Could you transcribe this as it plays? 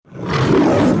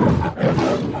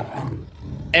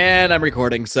And I'm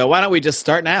recording. So why don't we just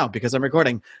start now because I'm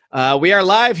recording. We are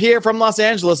live here from Los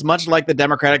Angeles, much like the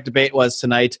Democratic debate was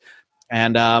tonight.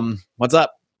 And what's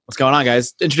up? What's going on,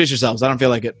 guys? Introduce yourselves. I don't feel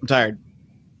like it. I'm tired.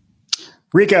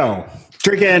 Rico,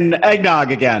 drinking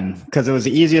eggnog again because it was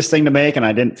the easiest thing to make and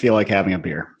I didn't feel like having a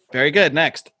beer. Very good.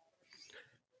 Next.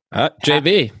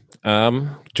 JB,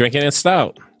 drinking a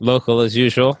stout. Local as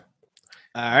usual.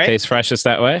 All right. Tastes freshest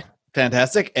that way.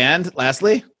 Fantastic. And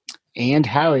lastly? And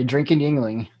Howie, drinking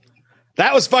Yingling.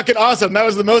 That was fucking awesome. That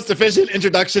was the most efficient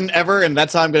introduction ever, and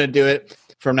that's how I'm going to do it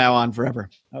from now on forever.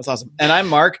 That was awesome. And I'm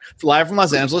Mark, live from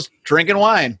Los Angeles, drinking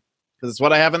wine because it's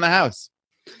what I have in the house.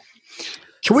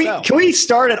 Can we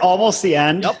start at almost the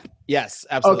end? Yep. Yes,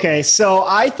 absolutely. Okay, so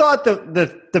I thought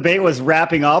the debate was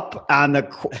wrapping up on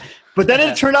but then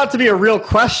it turned out to be a real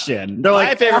question.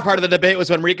 My favorite part of the debate was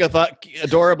when Rico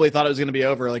adorably thought it was going to be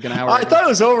over like an hour I ago. thought it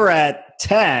was over at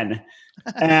 10.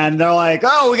 And they're like,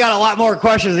 oh, we got a lot more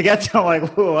questions to get to. I'm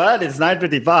like, what? It's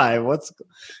 9:55. What's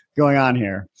going on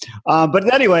here?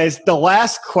 But anyways, the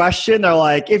last question, they're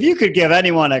like, if you could give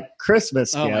anyone a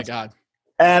Christmas gift. Oh, my God.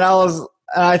 And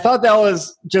I thought that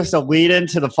was just a lead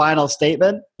into the final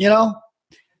statement, you know?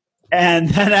 And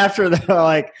then after they're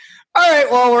like, all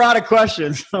right, well, we're out of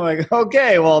questions. I'm like,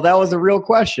 okay, well, that was a real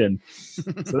question.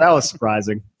 So that was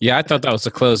surprising. Yeah, I thought that was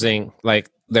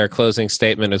their closing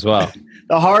statement as well.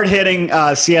 The hard-hitting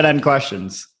CNN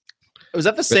questions. Was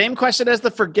that the same question as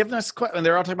the forgiveness question? They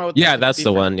were all talking about. Yeah, that's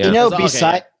the one. Yeah. You know,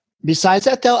 Okay, besides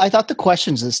that, though, I thought the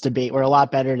questions in this debate were a lot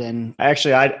better than.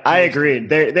 Actually, I agreed.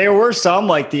 There were some,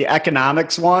 like the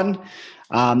economics one.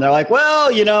 They're like,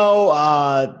 well, you know,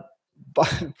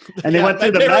 and they went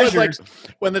through the measures.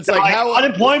 When it's like how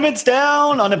unemployment's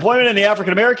down, unemployment in the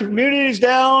African American community is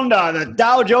down, the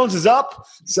Dow Jones is up.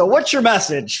 So what's your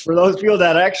message for those people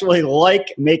that actually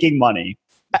like making money?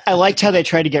 I liked how they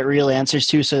tried to get real answers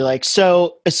too.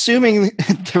 So assuming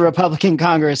the Republican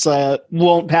Congress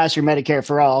won't pass your Medicare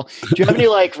for all, do you have any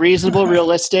reasonable,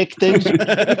 realistic things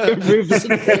to improve this?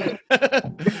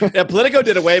 Yeah, Politico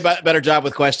did a way better job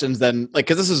with questions than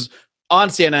because this is on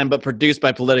CNN but produced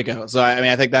by Politico. So I mean,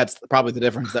 I think that's probably the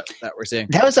difference that we're seeing.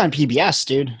 That was on PBS,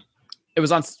 dude. It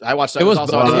was on. I watched. It was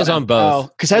also on both. Oh,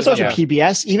 because I was watching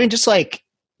PBS. Even just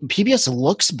PBS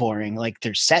looks boring.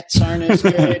 Their sets aren't as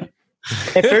good.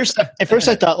 At first,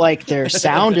 I thought their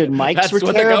sound and mics That's were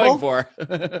what terrible. They're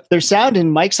going for. Their sound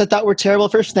and mics I thought were terrible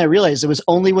at first, and I realized it was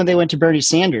only when they went to Bernie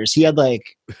Sanders. He had they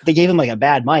gave him a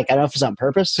bad mic. I don't know if it was on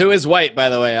purpose. Who is white, by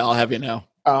the way? I'll have you know.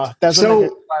 That's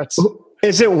so.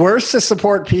 Is it worse to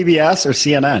support PBS or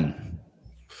CNN?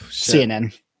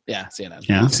 CNN. Yeah, CNN.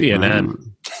 Yeah,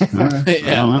 CNN. Right.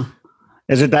 Yeah. I don't know.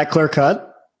 Is it that clear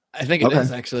cut? I think it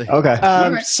is actually.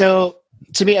 Okay. So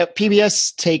to me,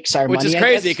 PBS takes our Which money. is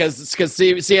crazy because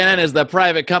CNN is the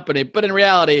private company, but in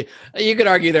reality, you could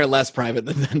argue they're less private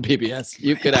than PBS.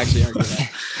 You could actually argue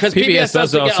that because PBS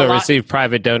does also receive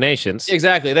private donations.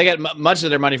 Exactly, they get much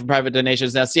of their money from private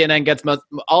donations. Now CNN gets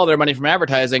all their money from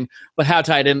advertising, but how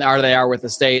tied in are they with the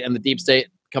state and the deep state?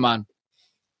 Come on,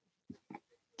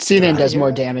 CNN does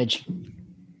more damage.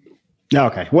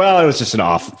 Okay. Well, it was just an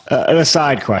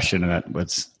aside question, and that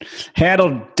was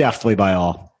handled deftly by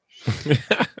all.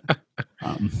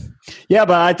 Yeah,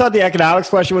 but I thought the economics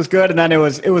question was good, and then it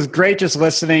was great just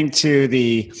listening to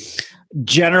the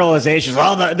generalizations.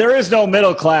 Well, there is no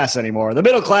middle class anymore. The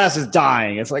middle class is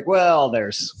dying. It's like, well,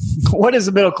 what is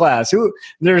the middle class?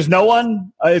 There's no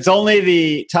one. It's only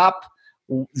the top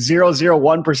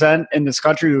 0.001% in this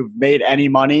country who've made any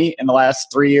money in the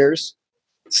last 3 years.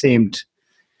 Seemed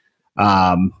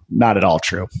not at all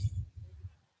true.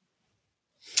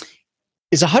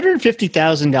 Is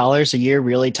 $150,000 a year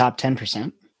really top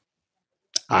 10%?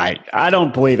 I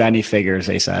don't believe any figures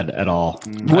they said at all.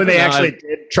 When they actually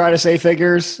did try to say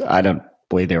figures, I don't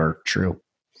believe they were true.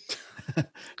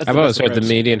 I've always heard the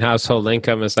median household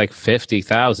income is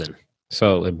 $50,000,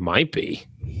 so it might be.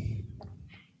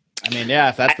 I mean, yeah,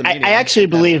 if that's the median. I actually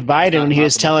believe Biden when he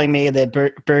was telling me that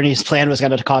Bernie's plan was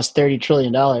going to cost $30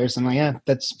 trillion. I'm like, yeah,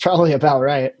 that's probably about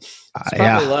right. It's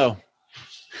probably low.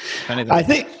 I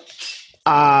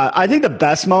think the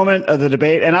best moment of the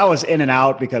debate, and I was in and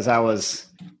out because I was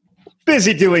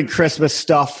busy doing Christmas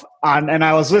stuff and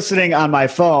I was listening on my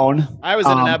phone. I was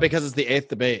in and out because it's the 8th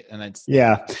debate, and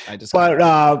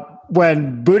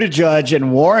when Buttigieg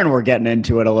and Warren were getting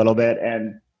into it a little bit,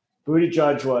 and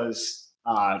Buttigieg was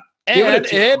and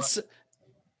it's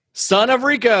son of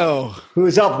Rico,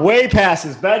 who's up way past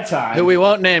his bedtime, who we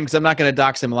won't name because I'm not going to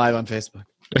dox him live on Facebook.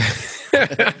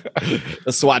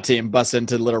 The SWAT team busts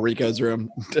into Little Rico's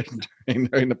room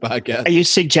during the podcast. Are you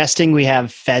suggesting we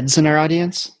have feds in our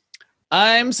audience?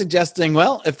 I'm suggesting,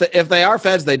 well, if they are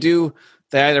feds, they do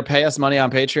They either pay us money on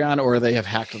Patreon or they have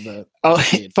hacked the. Oh,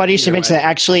 feed. funny you should Either mention way. that.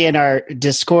 Actually, in our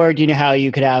Discord, you know how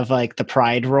you could have like the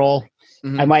Pride roll?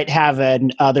 Mhm. I might have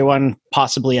another one,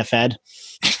 possibly a Fed,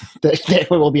 that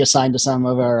will be assigned to some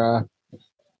of our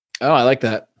Oh, I like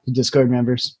that. Discord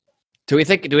members. Do we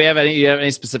have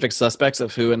any specific suspects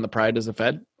of who in the Pride is a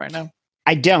Fed right now?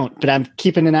 I don't, but I'm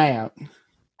keeping an eye out.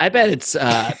 I bet it's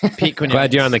Pete Quinones.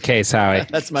 Glad you're on the case, Howie.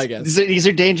 That's my guess. These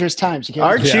are dangerous times. You can't.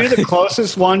 Aren't you the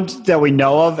closest one that we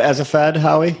know of as a Fed,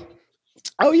 Howie?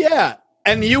 Oh yeah,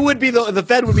 and you would be the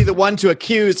Fed would be the one to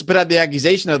accuse, to put out the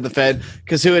accusation of the Fed,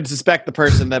 because who would suspect the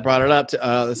person that brought it up?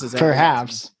 To this is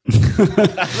Perhaps.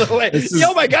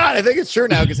 Oh my God, I think it's true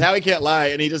now because Howie can't lie,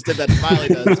 and he just did that smile he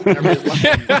does whenever he's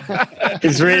lying.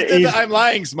 He's He really just did he's the I'm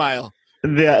lying smile.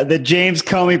 the James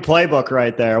Comey playbook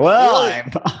right there. Well,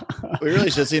 Really? We really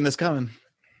should have seen this coming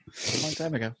a long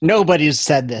time ago. Nobody's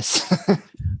said this.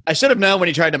 I should have known when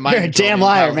he tried to mind You're a control damn me in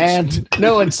liar, college. man.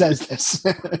 No one says this.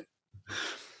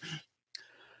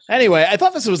 Anyway, I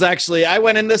thought this was actually, I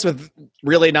went in this with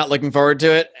really not looking forward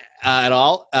to it at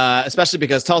all, especially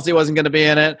because Tulsi wasn't going to be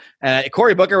in it.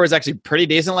 Cory Booker was actually pretty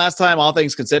decent last time, all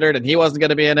things considered, and he wasn't going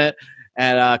to be in it.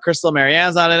 And Crystal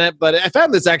Marianne's not in it. But I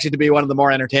found this actually to be one of the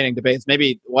more entertaining debates,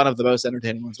 maybe one of the most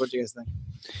entertaining ones. What do you guys think?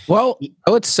 Well,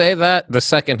 I would say that the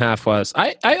second half was.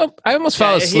 I almost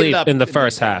fell it heated asleep up in the in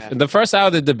first the half. half. In the first hour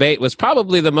of the debate was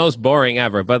probably the most boring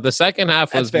ever, but the second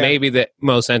half That's was fair. maybe the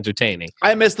most entertaining.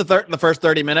 I missed the first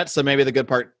 30 minutes, so maybe the good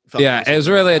part felt Yeah, nice. it was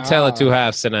really a tale of Ah. two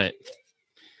halves tonight.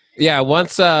 Yeah,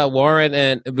 once Warren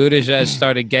and Buttigieg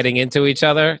started getting into each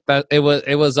other, that it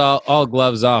was all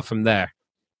gloves off from there.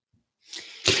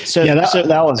 So, yeah, so,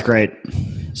 that was great.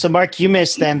 so, Mark, you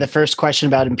missed then the first question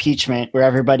about impeachment, where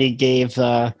everybody gave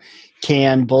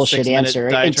canned bullshit 6-minute answer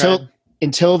diatribe.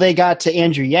 until they got to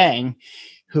Andrew Yang,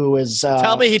 who was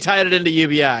Tell me he tied it into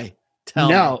UBI. Tell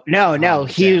me. no. Oh,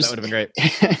 He damn, was that would have been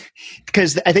great.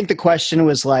 because I think the question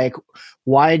was like,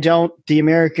 why does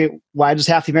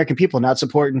half the American people not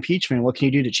support impeachment? What can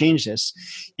you do to change this?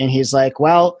 And he's like,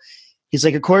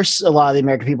 of course, a lot of the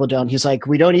American people don't. He's like,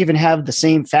 we don't even have the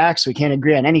same facts. We can't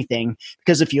agree on anything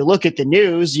because if you look at the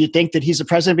news, you think that he's a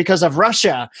president because of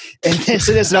Russia and this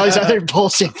and all these other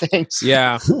bullshit things.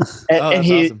 Yeah, And That's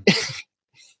awesome.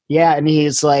 yeah, and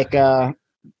he's like, oh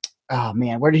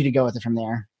man, where did he go with it from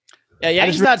there? Yeah,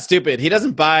 he's not stupid. He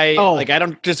doesn't buy, Oh. I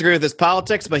don't disagree with his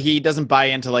politics, but he doesn't buy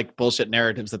into like bullshit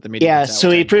narratives that the media Yeah, puts out, so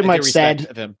which he I pretty do much respect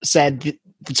of him. said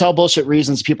it's all bullshit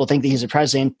reasons people think that he's a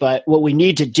president, but what we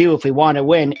need to do if we want to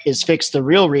win is fix the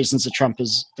real reasons that Trump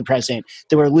is the president,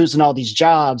 that we're losing all these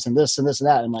jobs and this and this and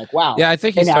that. I'm like, wow. yeah, I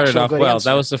think he An started actual off good well. answer.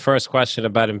 That was the first question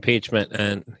about impeachment,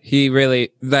 and he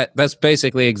really that's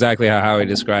basically exactly how Howie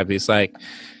described it. He's like,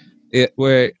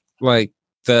 we're like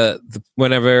the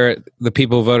whenever the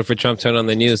people who voted for Trump turn on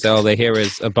the news, all they hear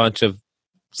is a bunch of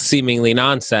seemingly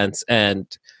nonsense, and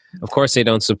of course they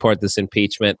don't support this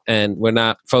impeachment, and we're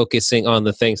not focusing on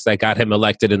the things that got him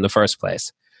elected in the first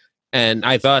place. And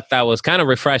I thought that was kind of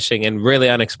refreshing and really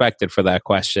unexpected for that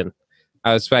question.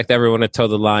 I expect everyone to toe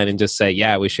the line and just say,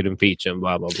 yeah, we should impeach him,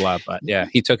 blah, blah, blah. But yeah,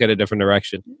 he took it a different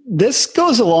direction. This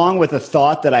goes along with a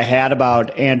thought that I had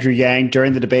about Andrew Yang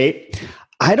during the debate.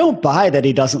 I don't buy that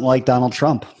he doesn't like Donald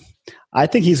Trump. I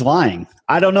think he's lying.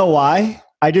 I don't know why.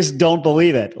 I just don't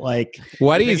believe it. Like,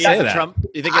 Why do you think he has say a that? Trump,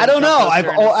 you think he I has a don't Trump know.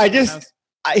 poster in his house?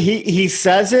 He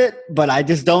says it, but I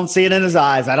just don't see it in his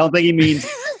eyes. I don't think he means.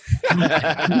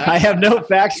 I have no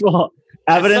factual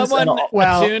evidence. Someone at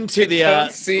all. attuned to the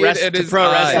don't see it in to his pro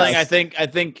eyes.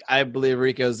 wrestling. I believe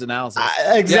Rico's analysis.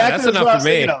 Exactly. that's enough what I for was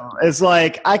me. thinking of. It's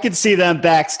like I could see them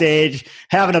backstage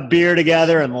having a beer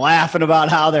together and laughing about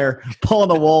how they're pulling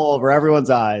the wool over everyone's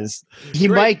eyes. He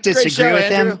Great- might great disagree show,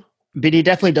 with Andrew. him, but he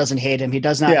definitely doesn't hate him. He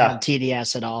does not Yeah. have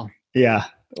TDS at all. Yeah,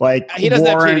 like He doesn't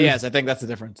Warren, have TDS. I think that's the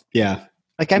difference. Yeah,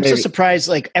 Like, I'm so Maybe. surprised.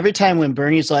 Like, every time when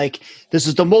Bernie's like, this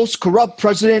is the most corrupt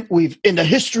president we've in the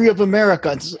history of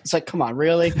America. It's like, come on,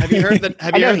 really? Have you heard the?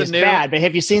 Have I you know heard the he's new? bad, but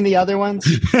have you seen the other ones?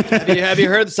 Have you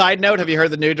heard? Side note: have you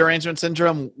heard the new derangement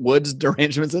syndrome? Woods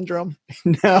derangement syndrome.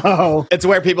 No. It's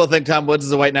where people think Tom Woods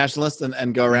is a white nationalist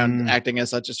and go around acting as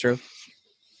such as true.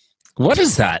 What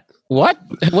is that? What?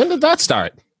 When did that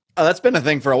start? Oh, that's been a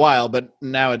thing for a while, but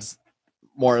now it's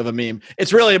more of a meme.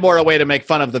 It's really more a way to make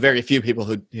fun of the very few people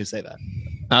who say that.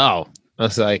 Oh, I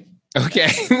was like, okay.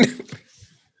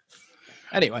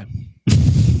 Anyway,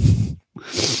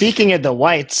 Speaking of the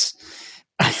whites,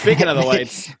 speaking of the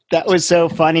whites, that was so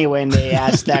funny when they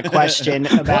asked that question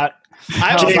about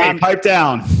Jamie, pipe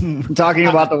down. We're talking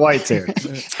about the whites here.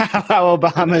 How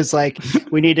Obama's like,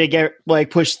 we need to get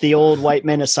push the old white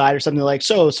men aside or something like.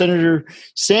 So, Senator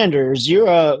Sanders, you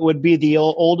would be the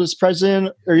oldest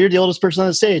president, or you're the oldest person on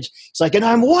the stage. It's like, and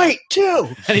I'm white too.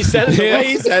 And he said it the way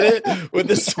he said it, with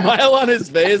a smile on his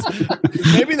face.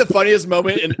 Maybe the funniest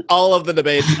moment in all of the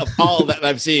debates of all that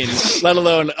I've seen, let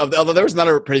alone although there was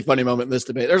another pretty funny moment in this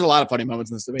debate. There's a lot of funny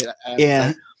moments in this debate.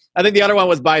 Yeah. I think the other one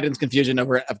was Biden's confusion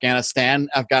over Afghanistan.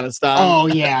 Oh,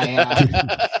 yeah.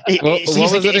 What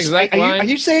was it exact line? Are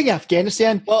you saying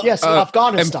Afghanistan? Well, yes,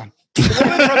 Afghanistan.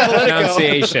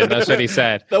 Pronunciation. That's what he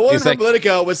said. The woman from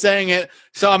Politico was saying it.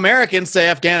 So Americans say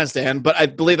Afghanistan, but I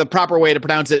believe the proper way to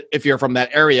pronounce it, if you're from that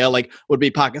area, would be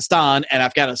Pakistan and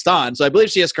Afghanistan. So I believe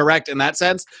she is correct in that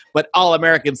sense. But all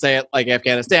Americans say it like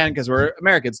Afghanistan because we're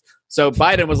Americans. So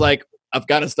Biden was like,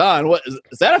 Afghanistan? What is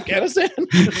that? Afghanistan?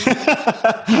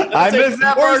 I missed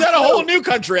that. Or is that a whole new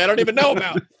country I don't even know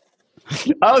about?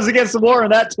 I was against the war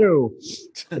in that too.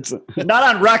 It's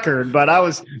not on record, but I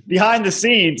was behind the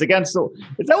scenes against the.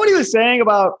 Is that what he was saying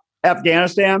about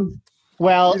Afghanistan?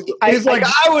 Well, he's like,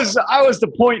 I was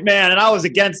the point man, and I was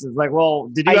against it. It's like, well,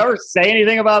 did you ever say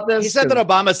anything about this? He said that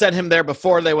Obama sent him there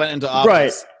before they went into office.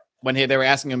 Right. When they were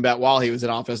asking him about while he was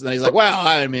in office, and then he's like, "Well,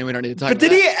 I mean, we don't need to talk." But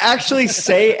did he actually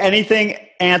say anything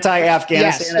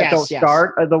anti-Afghanistan at the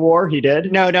start of the war? He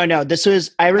did. No. This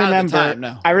was I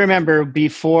remember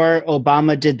before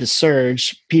Obama did the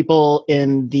surge, people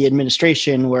in the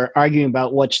administration were arguing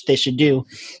about what they should do,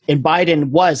 and Biden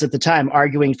was at the time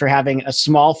arguing for having a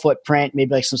small footprint,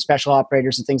 maybe some special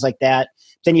operators and things like that.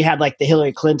 Then you had the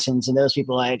Hillary Clintons and those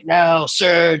people no,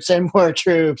 surge, send more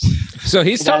troops. So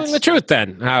he's telling the truth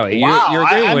then, Howie. Wow, you're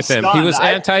agreeing with him. Stunned. He was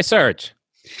anti-surge.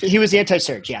 He was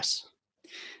anti-surge, yes.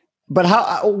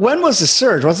 But when was the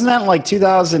surge? Wasn't that in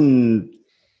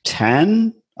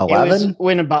 2010, 11? It was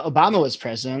when Obama was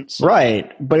president. So.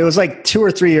 Right. But it was 2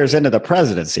 or 3 years into the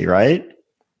presidency, right?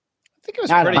 I think it was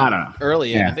pretty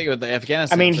early. Yeah. I think it was the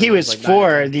Afghanistan. I mean, he was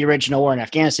for the original war in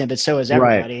Afghanistan, but so was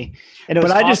everybody. Right. And it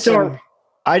was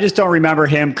I just don't remember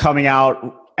him coming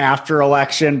out after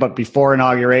election, but before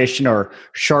inauguration or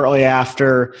shortly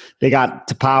after they got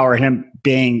to power, him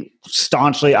being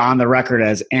staunchly on the record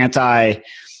as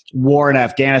anti-war in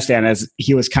Afghanistan, as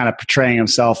he was kind of portraying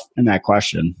himself in that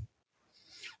question.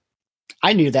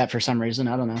 I knew that for some reason.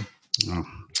 I don't know. Oh,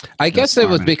 I guess it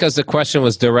was because the question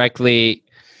was directly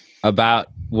about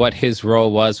what his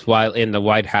role was while in the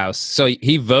White House. So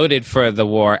he voted for the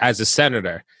war as a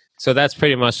senator. So that's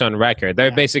pretty much on record.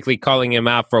 They're basically calling him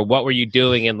out for what were you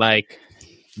doing in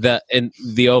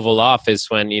the Oval Office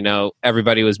when,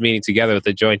 everybody was meeting together with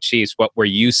the Joint Chiefs. What were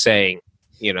you saying,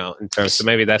 in terms? So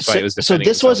maybe that's why it was defending. So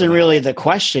this wasn't really the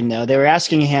question, though. They were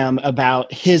asking him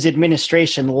about his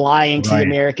administration lying to the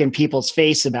American people's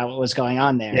face about what was going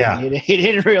on there. Yeah. He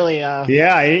didn't really. He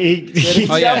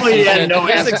definitely had no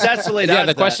answer. Successfully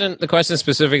the question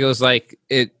specifically was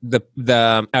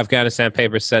the Afghanistan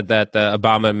paper said that the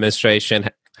Obama administration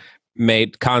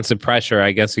made constant pressure,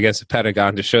 I guess, against the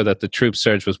Pentagon to show that the troop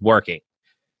surge was working.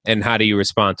 And how do you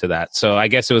respond to that? So I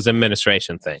guess it was an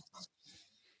administration thing.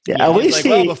 Yeah, at least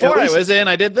before I was in,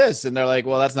 I did this. And they're like,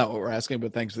 well, that's not what we're asking,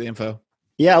 but thanks for the info.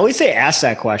 Yeah, at least they asked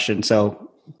that question.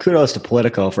 So kudos to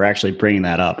Politico for actually bringing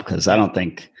that up, because I don't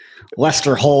think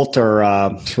Lester Holt or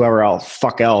whoever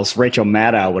else, Rachel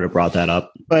Maddow would have brought that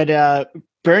up. But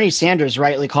Bernie Sanders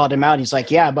rightly called him out. He's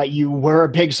like, yeah, but you were a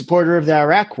big supporter of the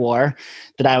Iraq war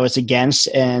that I was against.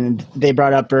 And they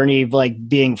brought up Bernie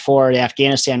being for the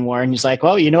Afghanistan war. And he's like,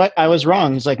 well, you know what? I was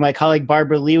wrong. He's like, my colleague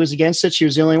Barbara Lee was against it. She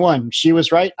was the only one. She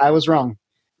was right. I was wrong.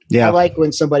 Yeah. I like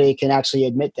when somebody can actually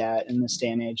admit that in this day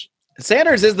and age.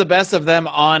 Sanders is the best of them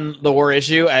on the war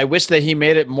issue. I wish that he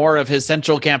made it more of his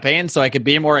central campaign so I could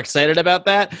be more excited about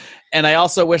that. And I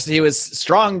also wish that he was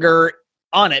stronger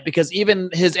on it, because even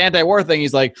his anti-war thing,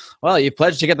 he's like, well, you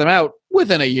pledged to get them out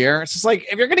within a year. It's just like,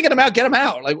 if you're going to get them out, get them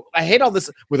out. I hate all this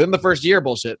within the first year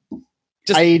bullshit.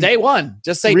 Just day one.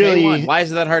 Just say day one. Why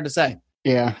is it that hard to say?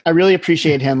 Yeah. I really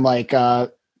appreciate him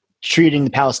treating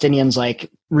the Palestinians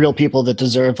like real people that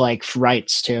deserve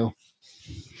rights too.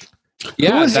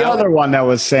 Yeah, who was the other one that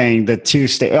was saying the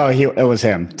two-state? Oh, it was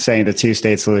him saying the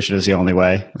two-state solution is the only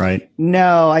way, right?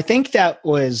 No, I think that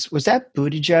was that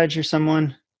Buttigieg or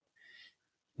someone?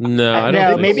 No, I don't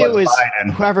think maybe it was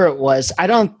whoever it was. I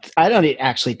don't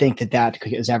actually think that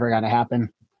is ever going to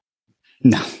happen.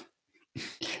 No,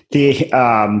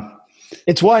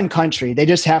 it's one country. They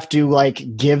just have to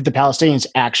give the Palestinians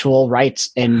actual rights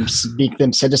and make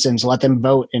them citizens, let them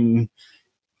vote. And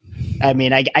I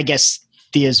mean, I guess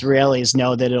the Israelis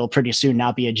know that it'll pretty soon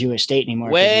not be a Jewish state anymore.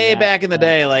 Way back in the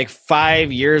day, like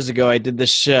 5 years ago, I did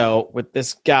this show with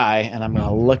this guy, and I'm going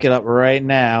to look it up right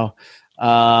now.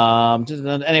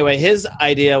 Anyway, his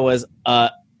idea was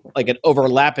like an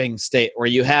overlapping state where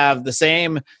you have the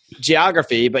same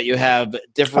geography, but you have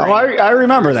different. Oh, I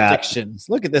remember that. jurisdictions.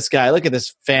 Look at this guy. Look at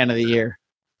this fan of the year,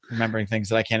 remembering things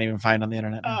that I can't even find on the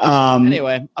internet.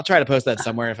 Anyway, I'll try to post that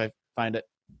somewhere if I find it.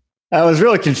 I was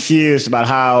really confused about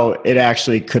how it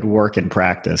actually could work in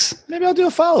practice. Maybe I'll do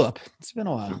a follow-up. It's been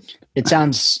a while. It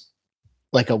sounds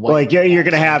like a like you're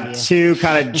going to have two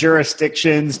kind of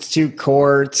jurisdictions, two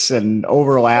courts, and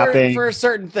overlapping for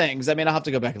certain things. I mean, I'll have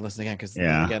to go back and listen again because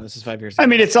again, this is 5 years ago. I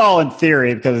mean, it's all in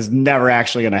theory because it's never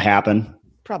actually going to happen.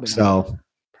 Probably not. So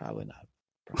probably not.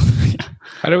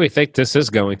 How do we think this is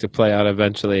going to play out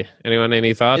eventually? Anyone,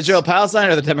 any thoughts? Israel Palestine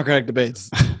or the Democratic debates?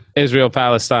 Israel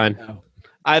Palestine. No.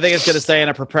 I think it's going to stay in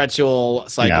a perpetual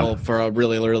cycle for a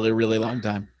really, really, really long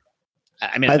time.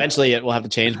 I mean, eventually it will have to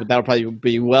change, but that'll probably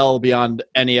be well beyond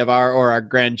any of our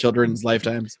grandchildren's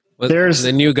lifetimes. There's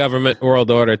the new government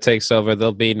world order takes over.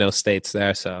 There'll be no states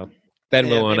there, so then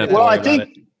we won't have to worry about it.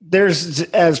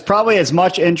 There's probably as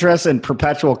much interest in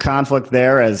perpetual conflict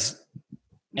there as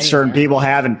certain people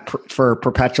have for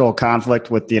perpetual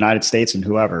conflict with the United States and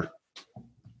whoever.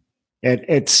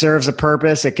 It serves a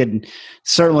purpose. It can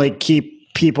certainly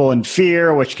keep people in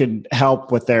fear, which could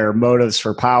help with their motives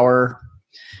for power.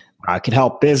 It could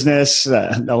help business,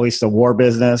 at least the war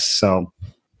business. So,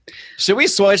 should we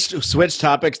switch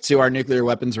topics to our nuclear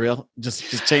weapons reel?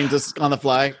 Just change this on the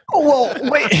fly. Oh,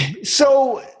 well, wait.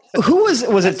 So, who was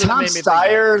it? Tom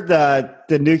Steyer,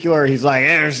 the nuclear? He's like,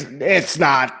 it's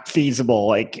not feasible.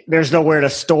 Like, there's nowhere to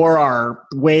store our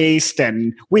waste,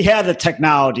 and we have the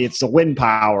technology. It's the wind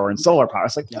power and solar power.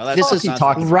 It's like, this is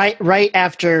talking right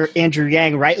after Andrew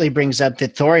Yang rightly brings up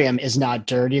that thorium is not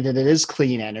dirty, that it is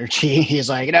clean energy. He's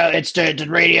like, no, it's the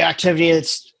radioactivity.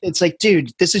 It's like,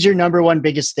 dude, this is your number one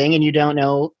biggest thing, and you don't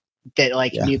know that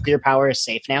nuclear power is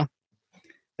safe now.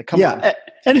 Like, come on.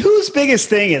 And whose biggest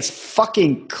thing is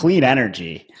fucking clean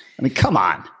energy? I mean, come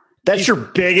on. That's your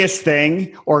biggest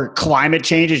thing, or climate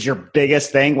change is your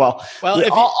biggest thing? Well,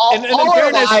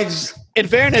 in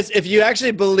fairness, if you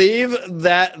actually believe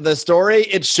that the story,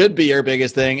 it should be your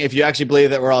biggest thing. If you actually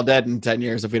believe that we're all dead in 10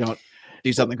 years if we don't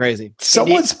do something crazy.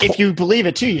 If you believe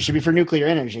it too, you should be for nuclear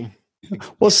energy.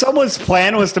 Well, someone's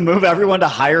plan was to move everyone to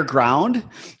higher ground.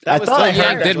 I thought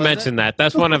Yang did mention that.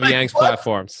 That's one of Yang's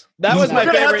platforms. That was my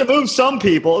favorite. Have to move some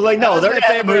people. Like, no, they're going to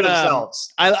have to move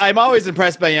themselves. I'm always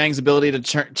impressed by Yang's ability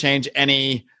to change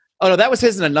any. Oh no, that was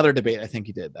his in another debate. I think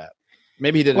he did that.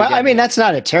 Maybe he did. Well, I mean, that's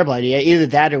not a terrible idea. Either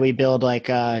that, or we build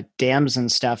dams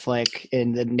and stuff like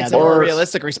in the Netherlands. It's a more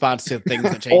realistic response to things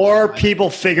that change. Or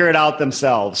people figure it out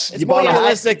themselves. It's more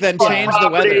realistic than change the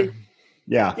weather.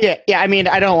 Yeah. I mean,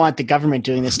 I don't want the government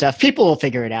doing this stuff. People will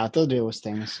figure it out. They'll do those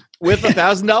things with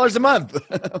 $1,000 a month.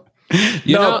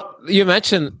 You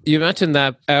mentioned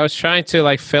that. I was trying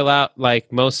to fill out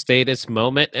most statist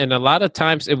moment, and a lot of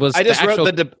times it was. I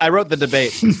wrote the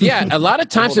debate. Yeah, a lot of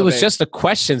times it was just the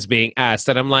questions being asked,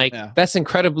 and I'm like, that's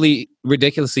incredibly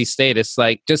ridiculously statist.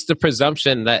 Like, just the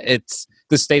presumption that it's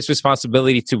the state's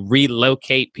responsibility to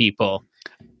relocate people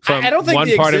from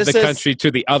one part of the country to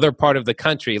the other part of the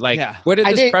country. Where did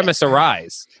this premise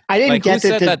arise? I didn't get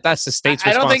who said that's the state's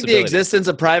responsibility. I don't think the existence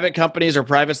of private companies or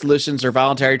private solutions or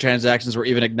voluntary transactions were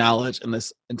even acknowledged in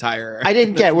this entire. I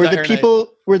didn't get. Were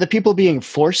the people being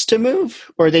forced to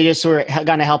move, or they just were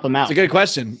going to help them out? It's a good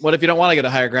question. What if you don't want to go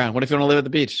to higher ground? What if you want to live at the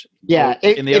beach? Yeah,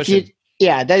 in the ocean.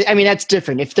 That's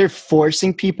different. If they're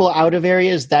forcing people out of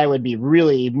areas, that would be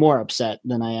really more upset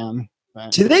than I am.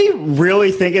 But. Do they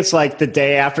really think it's like the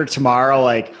day after tomorrow?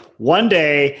 Like one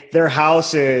day their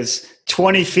house is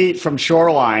 20 feet from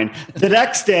shoreline. The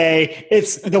next day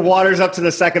it's the water's up to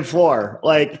the second floor.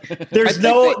 Like there's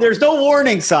no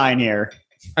warning sign here.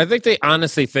 I think they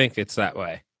honestly think it's that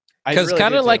way. Because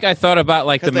kind of I thought about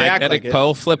the magnetic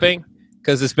pole flipping,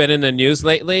 because it's been in the news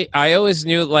lately. I always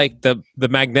knew the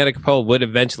magnetic pole would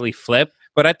eventually flip.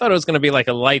 But I thought it was going to be like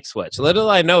a light switch. Little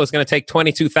I know it's going to take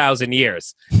 22,000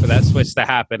 years for that switch to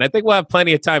happen. I think we'll have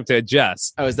plenty of time to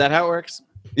adjust. Oh, is that how it works?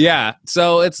 Yeah.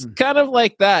 So it's kind of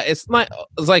like that. It's not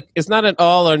an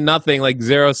all or nothing,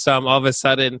 zero sum all of a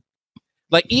sudden.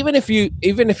 Even if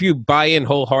you buy in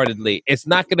wholeheartedly, it's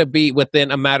not going to be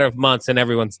within a matter of months and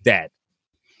everyone's dead.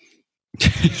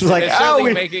 It's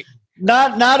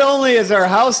not only is our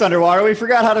house underwater, we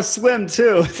forgot how to swim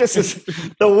too. This is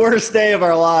the worst day of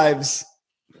our lives.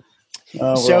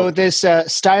 So this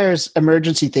Steyer's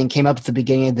emergency thing came up at the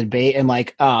beginning of the debate, and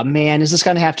oh man, is this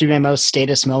going to have to be my most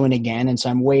statist moment again? And so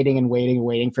I'm waiting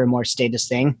for a more statist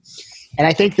thing. And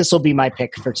I think this will be my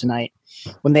pick for tonight.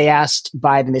 When they asked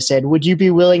Biden, they said, would you be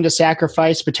willing to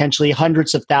sacrifice potentially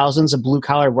hundreds of thousands of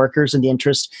blue-collar workers in the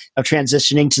interest of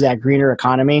transitioning to that greener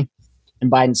economy?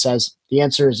 And Biden says, the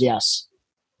answer is yes.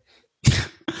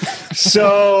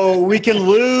 So we can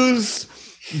lose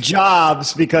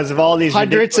jobs because of all these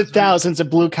hundreds of thousands of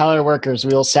blue-collar workers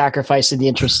we will sacrifice in the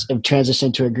interest of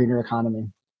transitioning to a greener economy.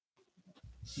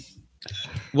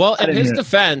 Well, in his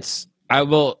defense, I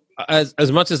will,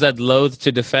 as much as I'd loathe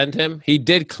to defend him, he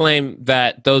did claim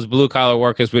that those blue-collar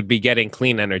workers would be getting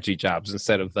clean energy jobs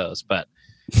instead of those. But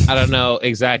I don't know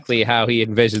exactly how he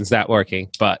envisions that working.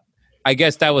 But I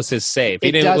guess that was his save.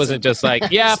 He wasn't just like,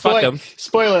 yeah, fuck him.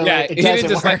 Spoiler alert, yeah, it he didn't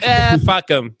just work. like, fuck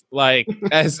him. Like,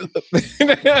 as...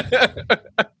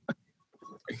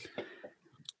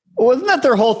 Wasn't that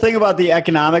their whole thing about the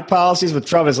economic policies with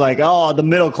Trump? Is like, oh, the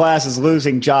middle class is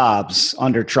losing jobs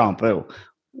under Trump.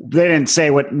 They didn't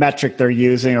say what metric they're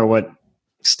using or what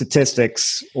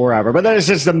statistics or whatever, but then it's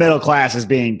just the middle class is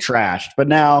being trashed. But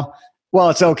now, well,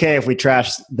 it's okay if we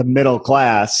trash the middle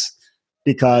class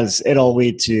because it'll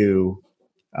lead to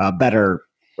better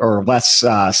or less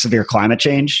severe climate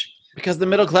change. Because the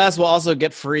middle class will also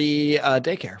get free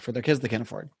daycare for their kids they can't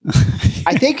afford.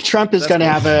 I think Trump is going to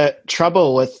have a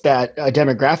trouble with that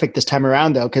demographic this time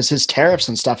around, though, because his tariffs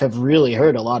and stuff have really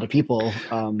hurt a lot of people.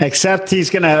 Except he's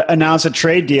going to announce a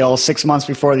trade deal 6 months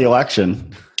before the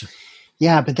election.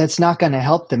 Yeah, but that's not going to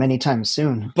help them anytime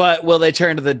soon. But will they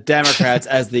turn to the Democrats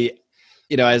as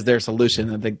as their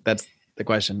solution? I think that's the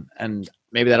question. And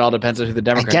maybe that all depends on who the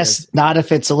Democrat I guess is. not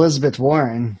if it's Elizabeth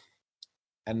Warren.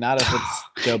 And not if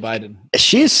it's Joe Biden.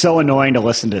 She is so annoying to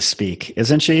listen to speak,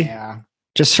 isn't she? Yeah.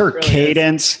 Just her really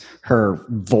cadence, her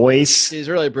voice. She's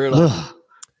really brutal.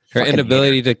 Her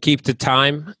inability to keep to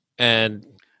time. And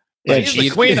she's the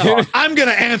queen of, I'm going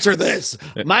to answer this.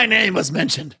 My name was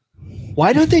mentioned.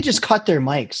 Why don't they just cut their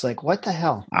mics? Like, what the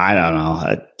hell? I don't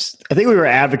know. I think we were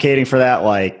advocating for that,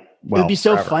 like, well, it would be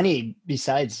so forever. funny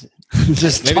besides.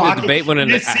 Just maybe talking. the debate went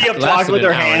You see them talking with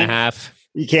their hour and a hand. half.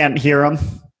 You can't hear them.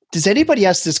 Does anybody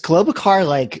else, does Klobuchar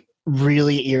like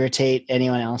really irritate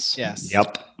anyone else? Yes.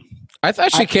 Yep. I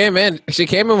thought she came in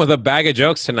with a bag of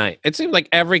jokes tonight. It seemed like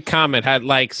every comment had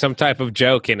like some type of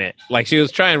joke in it. Like she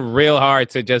was trying real hard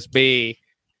to just be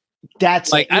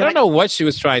That's like, I don't know what she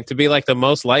was trying to be, like the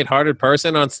most lighthearted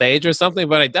person on stage or something,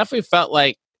 but I definitely felt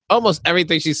like almost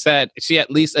everything she said, she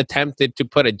at least attempted to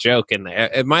put a joke in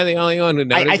there. Am I the only one who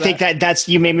noticed I think that's,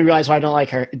 you made me realize why I don't like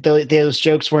her. Those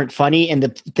jokes weren't funny. And the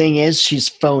thing is, she's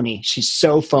phony. She's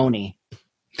so phony.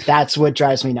 That's what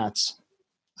drives me nuts.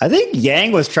 I think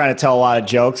Yang was trying to tell a lot of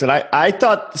jokes, and I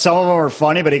thought some of them were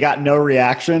funny, but he got no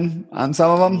reaction on some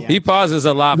of them. He pauses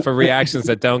a lot for reactions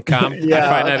that don't come. Yeah, I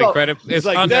find that incredible. It's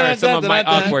like, under some of my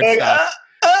awkward stuff.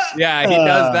 Yeah, he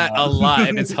does that a lot,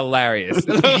 and it's hilarious.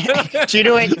 Do you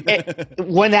know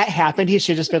when that happened, he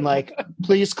should have just been like,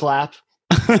 please clap.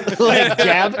 Like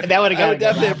jab. That would have got I would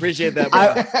definitely appreciate that.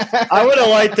 I would have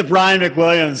liked the Brian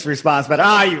McWilliams response, but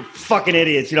you fucking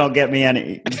idiots, you don't get me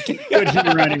any good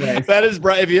humor anyway. That is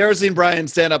Brian. If you've ever seen Brian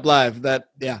stand up live, that's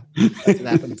what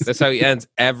happens. That's how he ends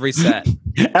every set.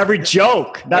 Every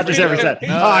joke, not just every set.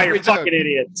 every You're joke. fucking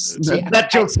idiots.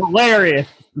 That joke's hilarious.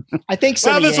 I think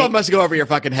so. Well, this one must go over your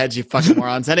fucking heads, you fucking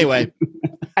morons. Anyway,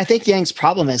 I think Yang's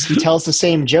problem is he tells the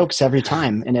same jokes every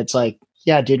time, and it's like,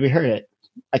 yeah, dude, we heard it.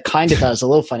 I kind of thought it was a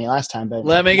little funny last time, but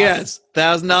let me guess,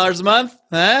 $1,000 a month,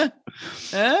 huh?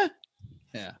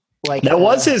 Yeah. like That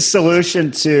was his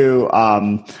solution to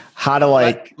how to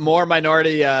like more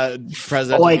minority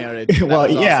presidential like, candidate. That well,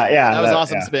 was awesome. yeah, that was that-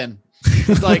 awesome yeah. spin.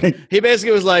 It's like he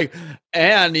basically was like,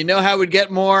 and you know how we'd get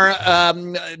more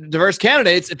diverse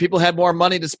candidates if people had more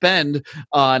money to spend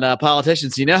on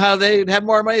politicians. You know how they'd have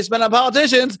more money to spend on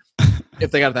politicians if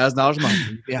they got $1,000 a month.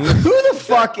 Yeah. Who the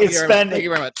fuck is Thank you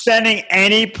very much. spending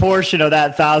any portion of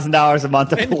that $1,000 a month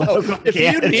to political If you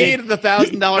candidate? need the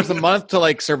 $1,000 a month to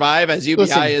like survive as UBI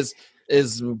Listen.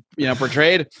 is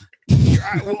portrayed,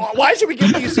 why should we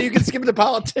give you so you can skip the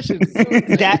politicians?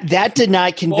 that did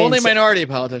not convince Only minority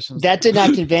politicians. that did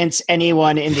not convince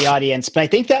anyone in the audience, but I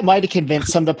think that might have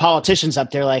convinced some of the politicians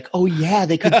up there. Like, oh yeah,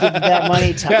 they could give that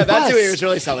money to yeah, that's us. who he was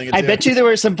really selling it to. I bet you there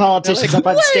were some politicians They're like,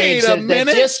 up on stage "Wait a that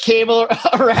minute." just came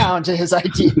around to his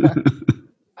idea.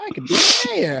 I could be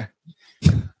here.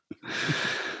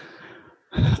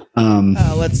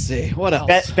 Let's see. What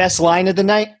else? Best line of the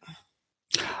night?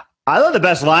 I thought the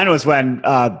best line was when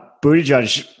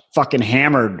Buttigieg fucking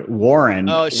hammered Warren.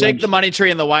 Oh, shake the money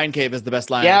tree in the wine cave is the best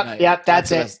line. of the night. Yep, that's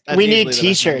the it. best- that's We easily need the best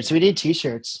t-shirts. line. We need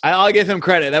t-shirts. I'll give him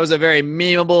credit. That was a very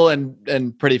memeable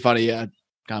and pretty funny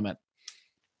comment.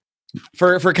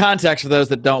 For context, for those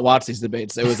that don't watch these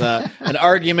debates, it was an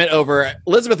argument over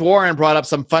Elizabeth Warren brought up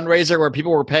some fundraiser where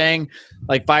people were paying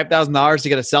like $5,000 to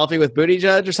get a selfie with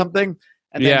Buttigieg or something,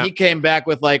 and then he came back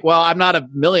with like, "Well, I'm not a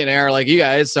millionaire like you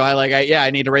guys, so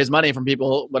I need to raise money from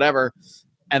people, whatever."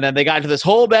 And then they got into this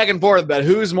whole back and forth about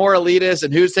who's more elitist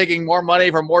and who's taking more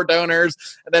money from more donors,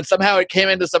 and then somehow it came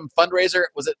into some fundraiser.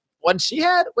 Was it one she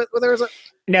had? Where there was a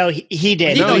No, he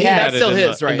did. No, he that's it still in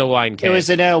his, the, right? in the wine It cave. was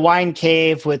in a wine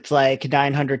cave with like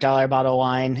 $900 bottle of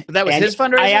wine. That was And his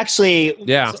fundraiser? I actually,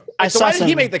 yeah. I So saw why did he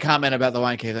some- make the comment about the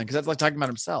wine cave then? Because that's like talking about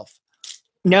himself.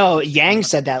 no, Yang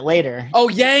said that later. Oh,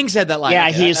 Yang said that line. Yeah,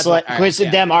 Okay, he's that's like, all right, because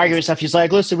yeah. them arguing stuff. He's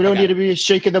like, listen, we don't Okay. need to be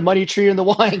shaking the money tree in the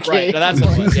wine cave. Right, no, that's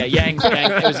what it was. Yeah, Yang.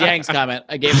 It was Yang's comment.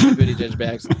 I gave him the Buttigieg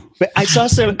bags. But I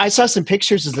saw some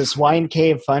pictures of this wine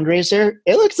cave fundraiser.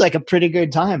 It looks like a pretty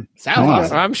good time. Sounds Oh,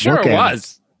 awesome. I'm sure Okay. it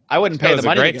was. I wouldn't That pay was the a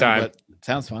money great again, time. but it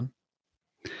sounds fun.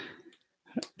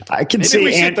 I can Maybe see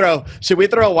we should we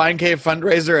throw a wine cave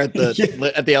fundraiser at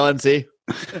the at the LNC?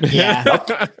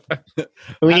 Yeah.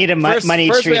 We need a money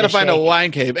First, tree we got to to find a shake.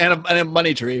 wine cave and a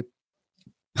money tree,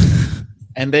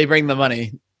 and they bring the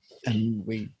money, and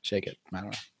we shake it. I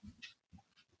don't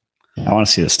know. I want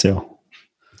to see this too.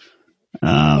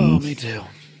 Me too.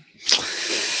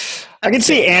 I can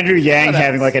see Andrew Yang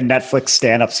having like a Netflix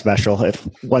stand-up special if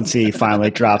once he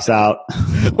finally drops out.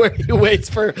 Where he waits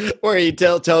for, where he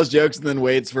tells jokes and then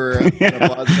waits for an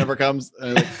applause never comes.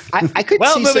 I could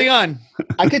Well, see moving on.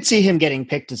 I could see him getting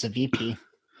picked as a VP.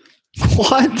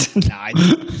 What? Nah,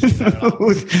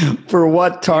 For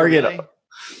what target? Really?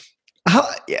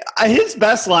 His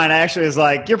best line actually is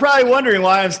like, "You're probably wondering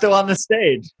why I'm still on the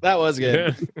stage." That was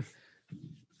good.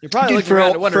 You're probably Dude, looking for a-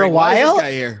 around for a wondering why is while- this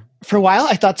guy here. For a while,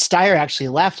 I thought Steyer actually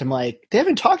left. I'm like, they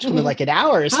haven't talked to him in like an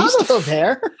hour. Is he How the still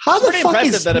there? How It's the pretty fuck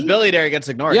impressive is that a he- billionaire gets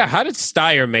ignored. Yeah, how did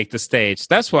Steyer make the stage?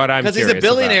 That's what I'm because he's curious a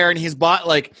billionaire and he's bought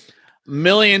like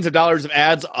millions of dollars of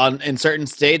ads in certain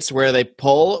states where they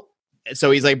poll.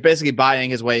 So he's like basically buying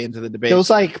his way into the debate.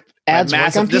 Those like ads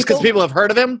work on just because people have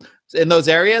heard of him in those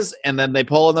areas, and then they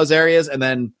poll in those areas, and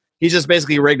then he's just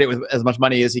basically rigged it with as much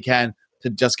money as he can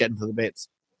to just get into the debates.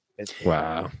 about.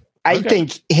 Wow. I Okay.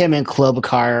 think him and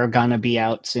Klobuchar are gonna be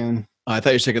out soon. Oh, I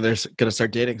thought you said they're going to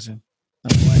start dating soon.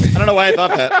 I don't know why I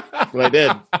thought that, but I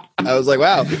did. I was like,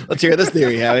 wow, let's hear this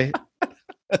theory, Howie.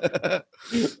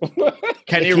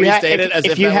 Can you restate it as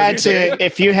if you that had was your theory? to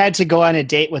if you had to go on a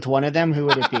date with one of them, who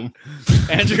would it be?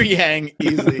 Andrew Yang,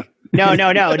 easy. No,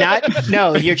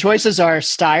 your choices are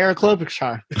Steyer or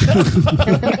Klobuchar.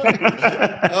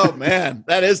 Oh, man,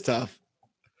 that is tough.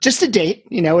 Just a date,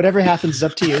 whatever happens is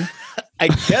up to you. I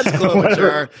guess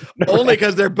Klobuchar, only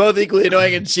because they're both equally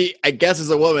annoying, and she, I guess, is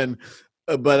a woman.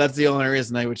 But that's the only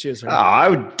reason I would choose her. Oh, I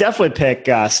would definitely pick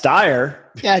Steyer.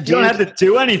 Yeah, You don't have to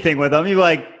do anything with him. You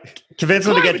like convince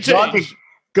him to get Climate drunk and change.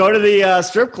 go to the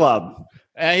strip club.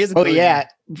 He's a Oh billionaire.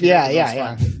 yeah.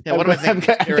 Yeah, what do I think?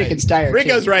 I'm You're picking right. Steyer.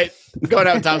 Rico's too. right. I'm going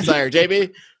out with Tom Steyer. JB,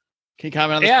 can you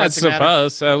comment on this? Yeah, I pressing matter?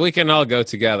 suppose. We can all go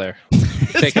together.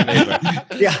 Take a neighbor.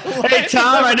 Yeah. Hey,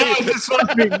 Tom, I know this is supposed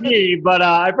to be me, but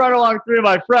I brought along 3 of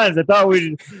my friends. I thought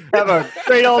we'd have a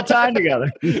great old time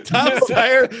together. Tom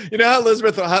Steyer, you know how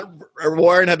Elizabeth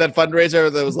Warren had that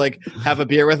fundraiser that was like have a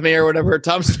beer with me or whatever?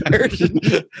 Tom Steyer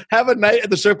should have a night at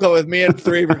the strip club with me and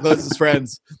 3 of your closest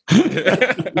friends.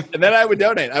 And then I would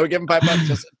donate. I would give him $5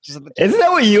 just at the Isn't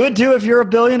that what you would do if you're a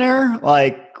billionaire?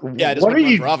 Like, Yeah, I just what are wouldn't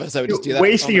run you for office. I would just do that.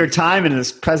 wasting your time in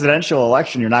this presidential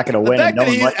election? You're not going to The win. fact And no that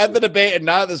one he's likes at the debate and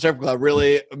not at the strip club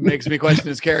really makes me question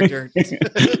his character.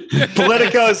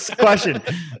 Politico's question.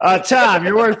 Tom,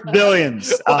 you're worth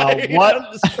billions. Why are you What? not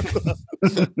at the strip club?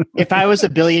 If I was a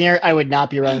billionaire, I would not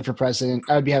be running for president.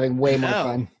 I would be having way more No.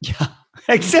 fun.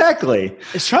 Exactly.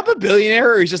 Is Trump a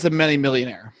billionaire or he's just a many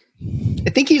millionaire? I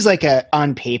think he's like a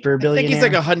on paper I billionaire. think he's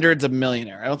like a hundreds of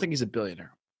millionaire. I don't think he's a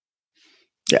billionaire.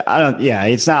 Yeah, I don't. Yeah,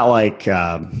 it's not like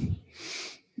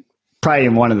probably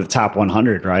in one of the top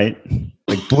 100, right?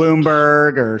 Like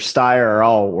Bloomberg or Steyer are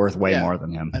all worth way Yeah. more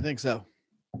than him. I think so.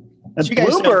 And you guys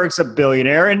know- Bloomberg's a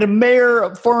billionaire,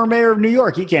 and former mayor of New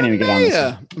York, he can't even get on this.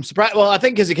 Yeah, I'm surprised. Well, I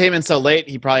think because he came in so late,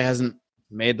 he probably hasn't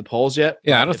made the polls yet.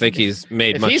 Yeah, I don't If think he- he's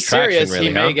made If much he's traction, serious, really.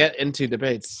 he may huh? get into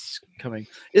debates coming.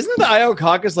 Isn't the Iowa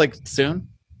caucus like soon?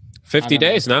 50 I don't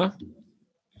know. days, no?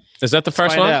 Is that the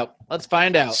first Find one? out. Let's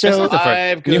find out. So- That's not the first.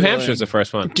 I've New Googling. Hampshire's the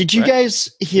first one. Did you right? guys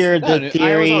hear No, the Iowa's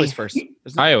theory? always first. Isn't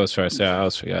it? Iowa's first. Yeah, I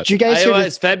always forgot. Did you guys hear Iowa the,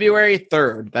 is February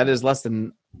 3rd. That is less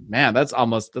than that's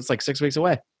like 6 weeks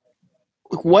away.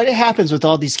 what happens with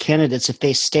all these candidates if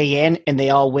they stay in and they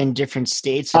all win different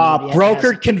states? and nobody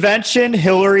Brokered convention,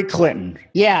 Hillary Clinton.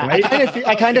 Yeah, Right?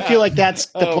 I kind of feel like that's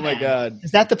the Oh plan. my God.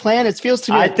 Is that the plan? It feels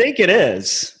to me I like think it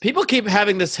is. People keep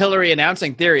having this Hillary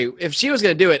announcing theory. If she was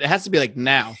going to do it, it has to be like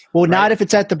now. well, right? not if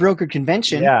it's at the brokered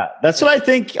convention. Yeah, that's what I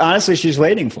think. Honestly, she's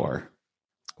waiting for.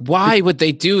 Why would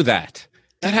they do that?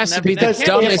 That has to be the That can't be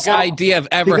dumbest a- idea I've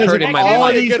ever because heard in if my That all can't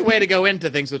life. be a these- good way to go into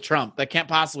things with Trump. That can't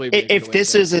possibly be. a good If way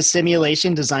this to go is a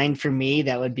simulation designed for me,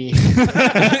 that would be.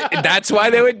 That's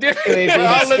why they would do it. We're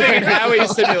all living in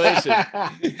Howie's simulation.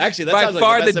 Actually, that By sounds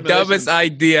far like the best simulation. dumbest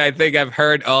idea I think I've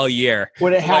heard all year.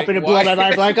 Would it happen Like, to blow why- my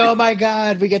life? Like, oh my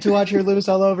God, we get to watch her lose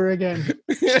all over again.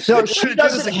 So she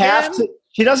doesn't have to.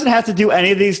 She doesn't have to do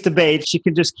any of these debates. She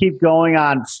can just keep going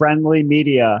on friendly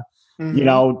media, you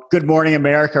know, Good Morning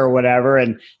America or whatever,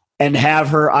 and have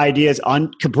her ideas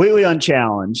completely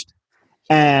unchallenged.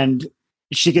 And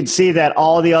she can see that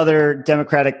all the other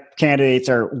Democratic candidates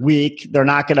are weak. They're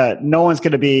not gonna. No one's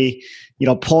gonna be, you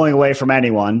know, pulling away from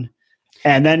anyone.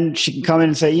 And then she can come in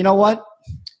and say, you know what,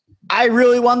 I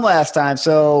really won last time.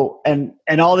 So and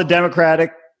all the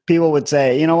Democratic people would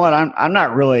say, you know what, I'm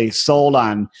not really sold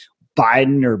on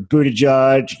Biden or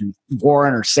Buttigieg, and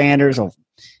Warren or Sanders. Or,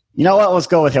 you know what? Let's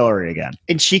go with Hillary again.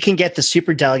 And she can get the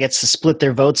super delegates to split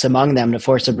their votes among them to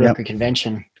force a broker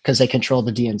convention because they control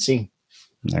the DNC.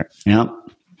 There. Yeah.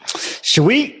 Can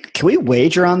we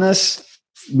wager on this?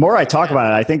 The more I talk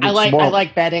about it, I think it's I more.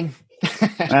 like betting. Is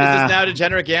this now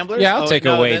degenerate gamblers? Yeah, I'll take a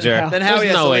no, wager. Then Howie There's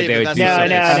has no to way leave they if would that's do what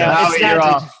that. it is. No. Howie, It's you're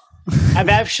not- off. I've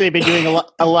actually been doing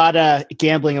a lot of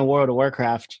gambling in World of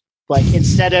Warcraft. Like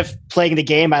instead of playing the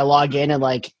game, I log in and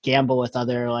like gamble with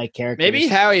other like characters. Maybe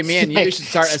Howie, me and you should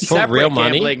start a For separate real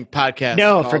money? gambling podcast.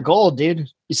 No, called- for gold, dude.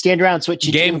 You stand around, switch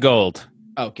you Game do. gold.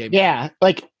 Oh, okay. Yeah,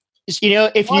 like you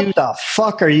know, if What you the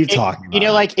fuck are you talking about? you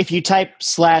know, like if you type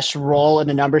 /roll in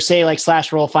a number, say like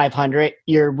 /roll 500,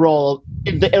 your roll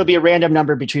it'll be a random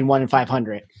number between 1 and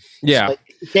 500. Yeah. Like,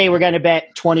 say we're going to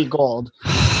bet 20 gold.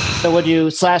 So we'll do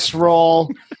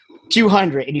 /roll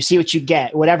 200 and you see what you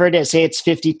get. Whatever it is, say it's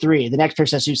 53. The next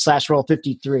person has to do /roll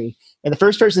 53. And the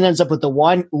first person ends up with the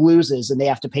 1 loses and they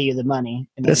have to pay you the money.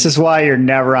 And This is why you're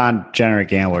never on Degenerate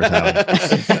Gamblers.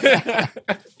 Howie.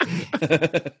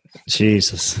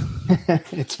 Jesus.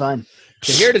 it's fun.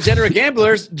 To hear degenerate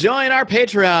gamblers, join our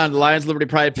Patreon, Lions of Liberty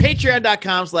Pride,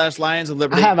 patreon.com/Lions of I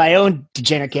Liberty. have my own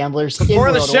degenerate gamblers.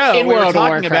 Before the show, we were World of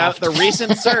talking about Warcraft. the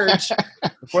recent surge.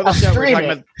 Before the I'll show, we were stream talking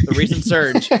it. about the recent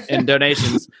surge in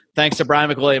donations, thanks to Brian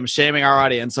McWilliams shaming our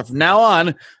audience. So from now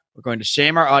on, we're going to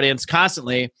shame our audience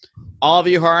constantly. All of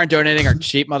you who aren't donating are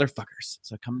cheap motherfuckers.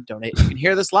 So come donate. You can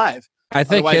hear this live. I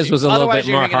think Otherwise his you- was a little otherwise bit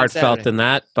you're more hearing it on heartfelt Saturday. than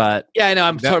that, but Yeah, I know.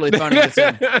 I'm totally phoning this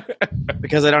in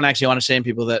because I don't actually want to shame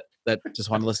people that just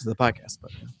want to listen to the podcast.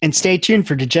 And stay tuned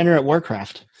for Degenerate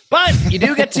Warcraft. But you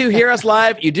do get to hear us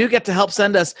live. You do get to help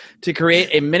send us to create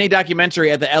a mini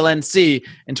documentary at the LNC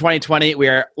in 2020. We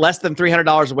are less than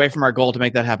 $300 away from our goal to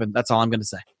make that happen. That's all I'm going to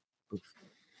say.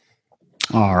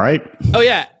 All right. Oh,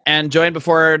 yeah. And join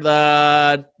before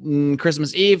the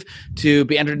Christmas Eve to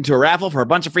be entered into a raffle for a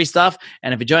bunch of free stuff.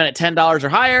 And if you join at $10 or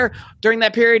higher during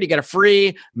that period, you get a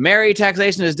free Merry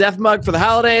Taxation is Death mug for the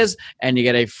holidays. And you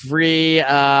get a free,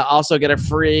 also get a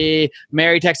free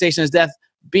Merry Taxation is Death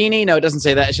beanie. No, it doesn't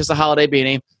say that. It's just a holiday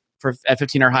beanie for at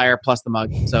 15 or higher plus the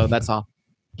mug. So that's all.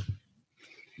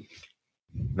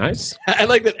 nice. I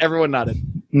like that everyone nodded.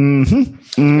 Mm-hmm.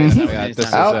 Mm-hmm. Yeah, this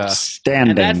is,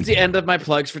 Outstanding. And that's the end of my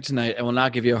plugs for tonight. I will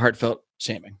not give you a heartfelt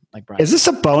shaming like Brian. Is this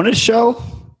a bonus show?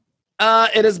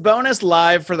 It is bonus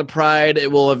live for the Pride.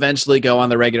 It will eventually go on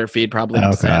the regular feed probably on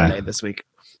Okay. Saturday this week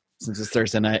since it's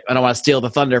Thursday night. I don't want to steal the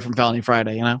thunder from Felony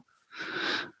Friday, you know?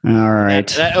 All right.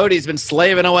 That Odie's been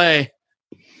slaving away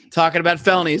talking about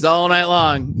felonies all night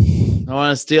long. I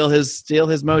want to steal his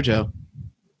mojo.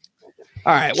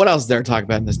 All right, what else is there to talk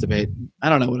about in this debate? I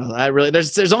don't know what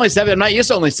else. There's only 7. I'm not used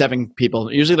to only 7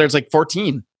 people. Usually there's like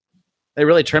 14. They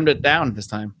really trimmed it down this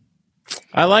time.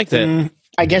 I liked it.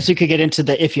 I guess you could get into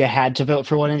the if you had to vote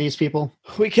for one of these people.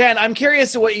 We can. I'm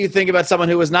curious to what you think about someone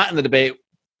who was not in the debate,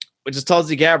 which is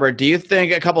Tulsi Gabbard. Do you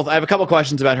think I have a couple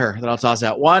questions about her that I'll toss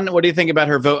out. One, what do you think about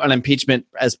her vote on impeachment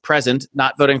as present,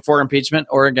 not voting for impeachment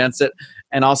or against it?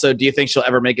 And also, do you think she'll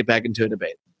ever make it back into a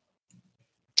debate?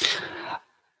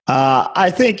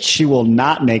 I think she will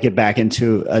not make it back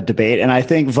into a debate. And I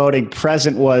think voting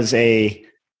present was a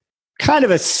kind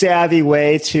of a savvy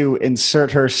way to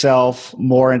insert herself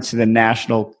more into the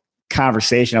national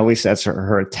conversation. At least that's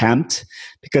her attempt,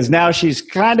 because now she's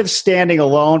kind of standing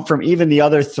alone from even the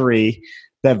other 3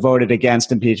 that voted against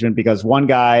impeachment, because one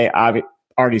guy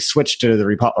already switched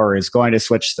to or is going to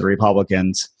switch to the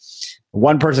Republicans.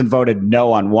 One person voted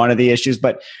no on one of the issues,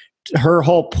 but her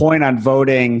whole point on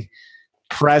voting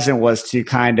present was to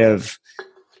kind of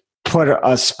put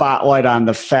a spotlight on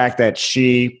the fact that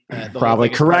she The whole probably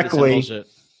thing is partisan correctly, bullshit.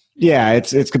 yeah,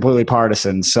 it's completely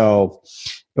partisan. So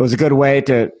it was a good way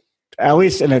to, at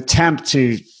least an attempt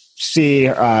to see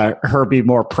her be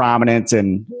more prominent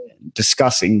in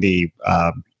discussing the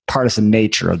partisan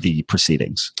nature of the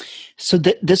proceedings. So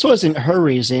this wasn't her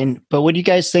reason, but what do you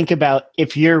guys think about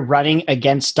if you're running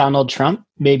against Donald Trump,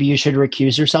 maybe you should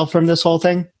recuse yourself from this whole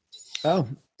thing? Oh,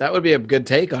 that would be a good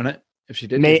take on it if she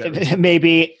did. use that.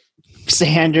 Maybe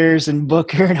Sanders and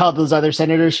Booker and all those other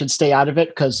senators should stay out of it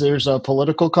because there's a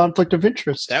political conflict of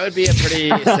interest. That would be a pretty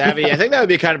savvy. I think that would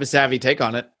be kind of a savvy take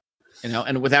on it,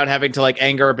 and without having to like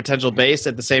anger a potential base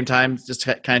at the same time, just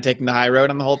kind of taking the high road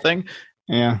on the whole thing.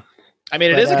 Yeah. I mean,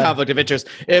 it is a conflict of interest.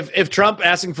 If Trump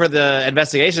asking for the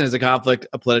investigation is a conflict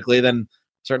politically, then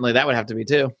certainly that would have to be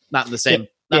too. Not in the same,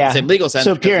 the same legal sense.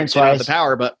 So because they don't have appearance-wise, the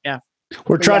power, but yeah.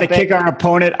 We're trying to kick our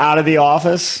opponent out of the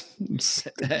office.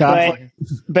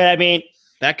 But I mean,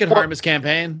 That could harm his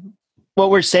campaign. what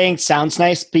we're saying sounds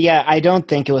nice, but yeah, I don't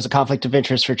think it was a conflict of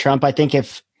interest for Trump. I think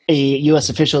if a U.S.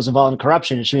 official is involved in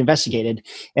corruption, it should be investigated.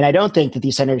 And I don't think that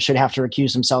these senators should have to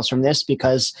recuse themselves from this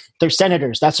because they're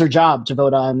senators. That's their job to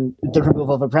vote on the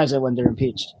removal of a president when they're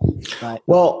impeached. But,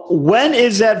 Well, when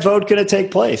is that vote going to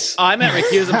take place? Oh, I meant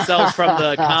recuse themselves from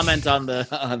the comment on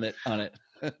it.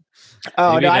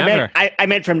 oh Maybe no, never. I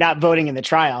meant from not voting in the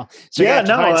trial. So Yeah, you have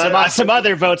to no, find some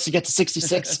other votes to get to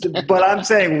 66. But I'm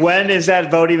saying, when is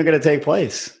that vote even going to take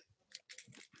place?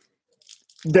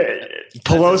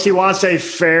 Pelosi wants a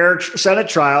fair Senate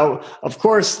trial. Of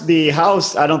course, the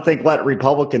House, I don't think, let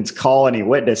Republicans call any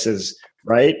witnesses,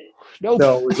 right? Nope.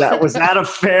 So was that a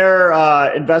fair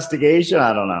investigation?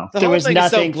 I don't know. The There whole was thing is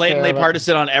so nothing blatantly fair about-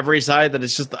 partisan on every side that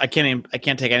it's just I can't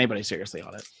take anybody seriously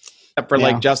on it. Except for Yeah.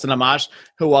 like Justin Amash,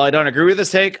 who, while I don't agree with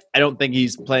his take, I don't think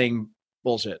he's playing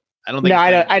bullshit. I don't think No, he's I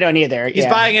playing- don't. I don't either. He's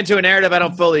buying into a narrative I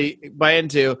don't fully buy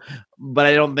into, but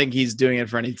I don't think he's doing it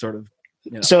for any sort of.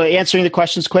 So answering the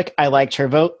questions quick, I liked her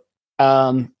vote.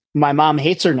 My mom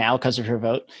hates her now because of her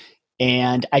vote,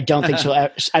 and I don't think she'll. I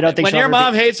don't think When she'll your ever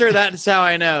mom hates her, that's how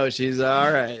I know she's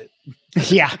all right.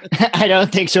 Yeah, I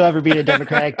don't think she'll ever be in a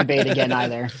Democratic debate again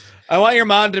either. I want your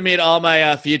mom to meet all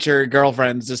my future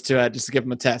girlfriends just to give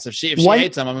them a test. If she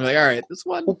hates them, I'm gonna be like, all right, this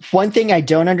one. One thing I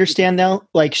don't understand though,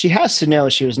 like she has to know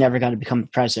she was never going to become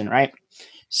president, right?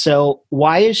 So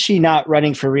why is she not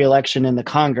running for re-election in the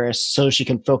Congress so she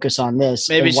can focus on this?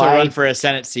 Maybe And she'll why- run for a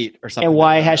Senate seat or something. And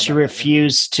why like that. has she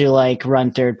refused to like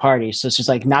run third party? So she's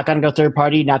like not going to go third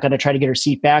party, not going to try to get her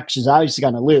seat back. She's obviously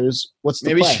going to lose. What's the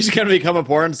Maybe play? she's gonna become a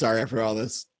porn star after all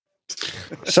this.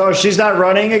 So she's not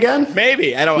running again?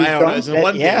 Maybe I don't know. It's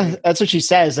one yeah, theory. that's what she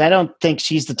says. I don't think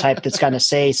she's the type that's going to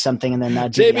say something and then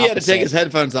not do JB the had to opposite. take his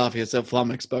headphones off. He was so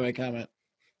flummoxed by my comment.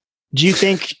 Do you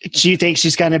think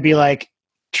she's going to be like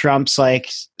Trump's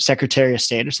like Secretary of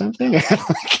State or something?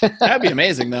 That'd be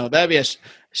amazing, though. That'd be a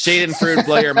shade and fruit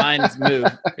blow your mind move.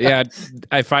 Yeah,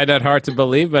 I find that hard to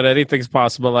believe, but anything's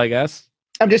possible, I guess.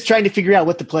 I'm just trying to figure out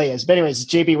what the play is. But anyways,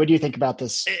 JB, what do you think about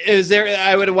this? Is there?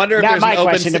 I would wonder if Not there's my an open.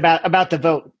 question about the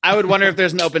vote. I would wonder if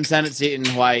there's an open Senate seat in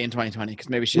Hawaii in 2020 because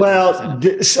maybe she. Well,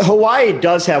 Hawaii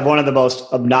does have one of the most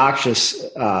obnoxious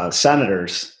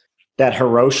senators, that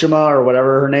Hiroshima or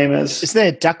whatever her name is. Isn't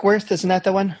it Duckworth? Isn't that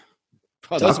the one?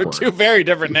 Oh, those are two very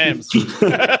different names. Who's If the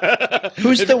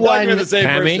you're talking one- about the same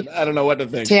Tammy? person, I don't know what to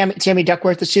think. Tammy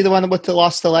Duckworth. Is she the one that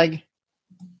lost the leg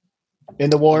in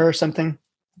the war or something?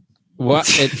 What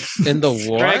in the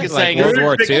war? Craig is saying World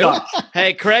War II?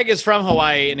 Hey, Craig is from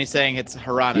Hawaii and he's saying it's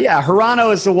Hirano. Yeah,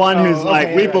 Hirano is the one who's Oh, like,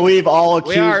 okay, we right. believe all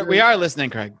we accused. are listening,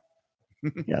 Craig.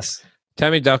 Yes.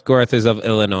 Tammy Duckworth is of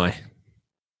Illinois.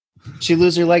 She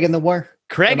lose her leg in the war?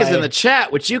 Craig Am is in I- the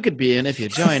chat, which you could be in if you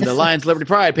joined the Lions Liberty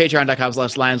Pride,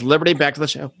 patreon.com/Lions Liberty. Back to the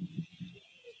show.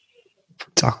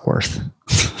 Duckworth.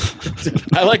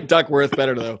 I like Duckworth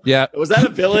better though. Yeah, Was that a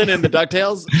villain in the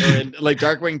DuckTales or in like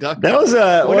Darkwing Duck? That was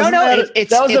a Well, no, wasn't it's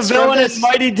that was from a villain this- in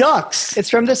Mighty Ducks. It's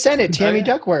from the Senate. Tammy yeah.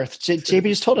 Duckworth. JB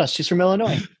just told us she's from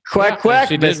Illinois. Quack quack.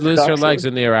 she did Mr. lose her Duckworth. legs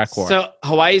in the Iraq War. So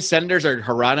Hawaii's senators are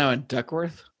Hirano and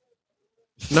Duckworth.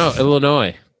 No,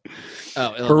 Illinois.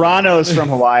 Oh, Illinois. Hirano's from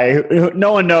Hawaii.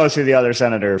 No one knows who the other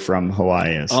senator from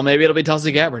Hawaii is. Well, maybe it'll be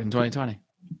Tulsi Gabbard in 2020.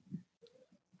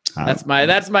 Uh,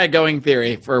 That's my going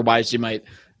theory for why she might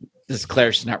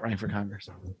declare she's not running for Congress.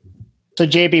 So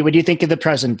JB, what do you think of the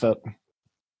president vote?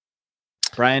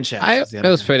 Brian Shaft. It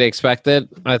was pretty expected.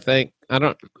 I think. Our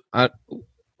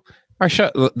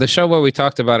show, the show where we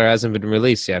talked about her, hasn't been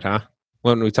released yet, huh?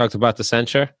 When we talked about the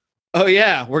censure. Oh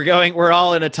yeah, we're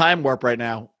all in a time warp right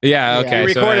now. Yeah. Okay.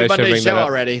 We so I recorded should Monday's bring that show up.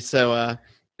 already, so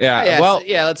Yeah. Well.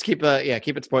 let's keep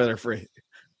it spoiler free.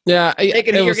 Yeah. You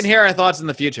can hear our thoughts in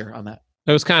the future on that.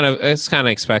 It's kind of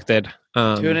expected.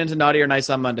 Tune into Naughty or Nice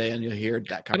on Monday, and you'll hear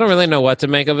that. I don't really know what to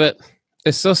make of it.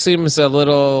 It still seems a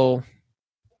little.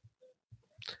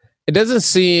 It doesn't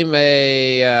seem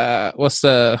what's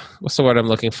the word I'm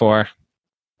looking for?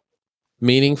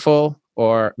 Meaningful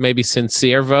or maybe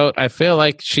sincere vote. I feel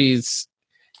like it's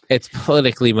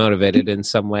politically motivated in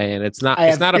some way, and it's not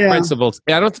a principled.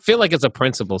 I don't feel like it's a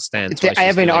principled stance. I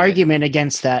have an argument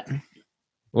against that.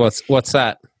 What's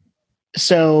that?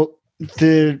 So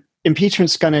the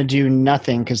impeachment's going to do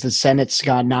nothing because the Senate's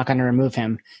not going to remove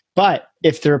him. But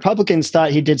if the Republicans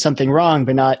thought he did something wrong,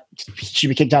 but should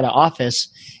be kicked out of office,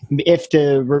 if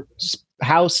the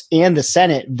House and the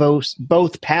Senate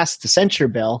both passed the censure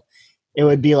bill, it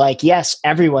would be like, yes,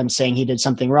 everyone's saying he did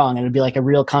something wrong, and it would be like a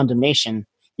real condemnation,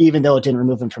 even though it didn't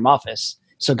remove him from office.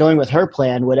 So going with her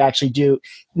plan would actually do,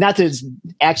 not that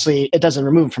it doesn't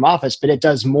remove him from office, but it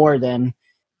does more than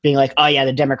being like, oh yeah,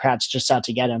 the Democrats just out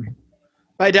to get him.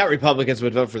 I doubt Republicans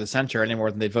would vote for the censure any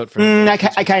more than they'd vote for. I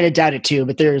kind of doubt it too,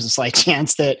 but there is a slight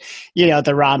chance that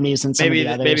the Romneys and some of the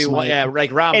others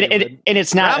like Romney, and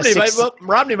it's not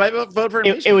Romney might vote for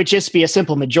impeachment. It would just be a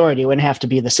simple majority. It wouldn't have to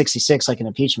be the 66 like an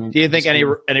impeachment. Do you think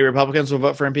any Republicans will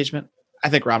vote for impeachment? I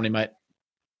think Romney might.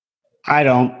 I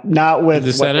don't. Not with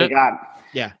the Senate. They got.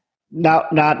 Yeah.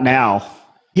 Not now.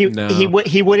 He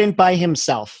wouldn't by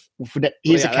himself.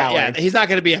 He's a coward. He's not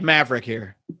going to be a maverick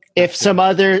here. If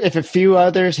a few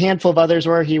others, handful of others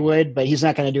were, he would, but he's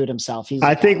not going to do it himself.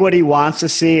 I think what he wants to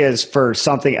see is for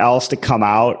something else to come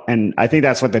out, and I think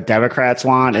that's what the Democrats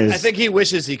want. I think he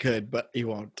wishes he could, but he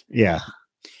won't. Yeah.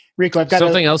 Rico, I've got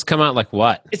something else come out like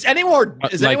what? Is anyone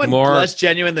less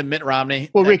genuine than Mitt Romney?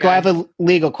 Well, Rico, I have a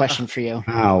legal question for you.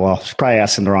 Oh, well, she's probably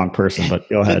asking the wrong person, but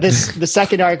go ahead. The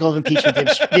second article of impeachment,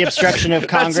 the obstruction of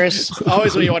Congress. That's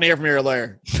always what you want to hear from your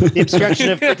lawyer. The obstruction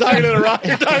of you're talking to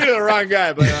the wrong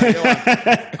guy,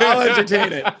 but I'll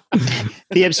entertain it.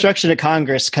 The obstruction of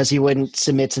Congress because he wouldn't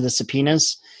submit to the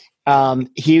subpoenas.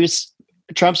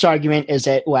 Trump's argument is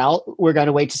that, well, we're going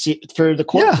to wait to see for the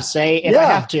court to say if I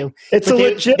have to. It's a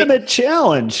legitimate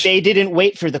challenge. They didn't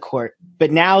wait for the court,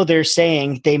 but now they're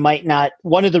saying they might not.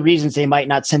 One of the reasons they might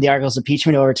not send the articles of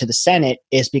impeachment over to the Senate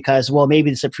is because, well, maybe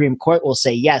the Supreme Court will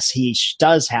say, yes, he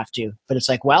does have to. But it's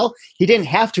like, well, he didn't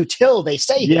have to till they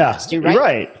say he has to, right?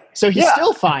 Right. So he's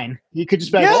still fine. You could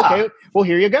just be like, okay, well,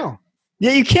 here you go.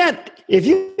 Yeah, you can't. If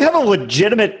you have a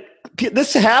legitimate,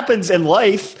 this happens in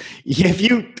life. If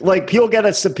you people get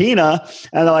a subpoena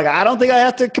and they're like, I don't think I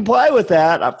have to comply with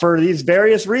that for these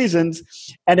various reasons.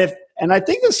 And I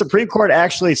think the Supreme Court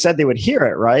actually said they would hear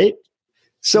it, right?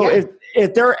 So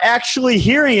if they're actually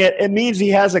hearing it, it means he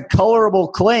has a colorable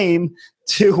claim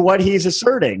to what he's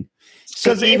asserting.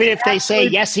 Because even if they say,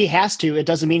 yes, he has to, it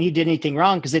doesn't mean he did anything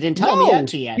wrong because they didn't tell him he had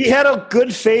to yet. He had a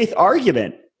good faith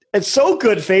argument. It's so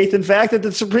good faith, in fact, that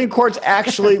the Supreme Court's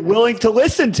actually willing to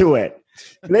listen to it.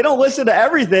 They don't listen to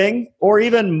everything or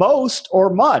even most or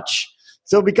much.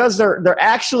 So because they're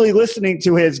actually listening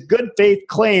to his good faith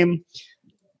claim,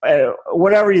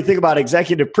 whatever you think about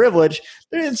executive privilege,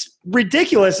 it's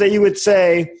ridiculous that you would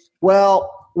say, well,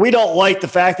 we don't like the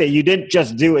fact that you didn't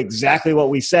just do exactly what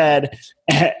we said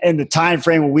in the time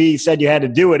frame we said you had to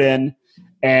do it in.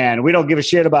 And we don't give a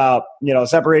shit about,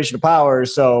 separation of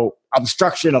powers. So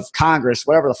obstruction of Congress,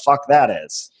 whatever the fuck that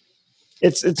is.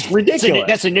 It's ridiculous.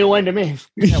 That's a new one to me.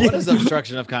 Yeah, what is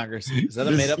obstruction of Congress? Is that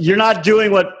a made up? You're not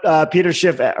doing what Peter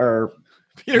Schiff or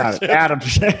Adam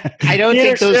Schiff. I don't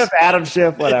think Adam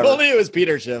Schiff, whatever. If only it was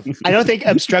Peter Schiff. I don't think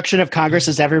obstruction of Congress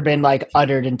has ever been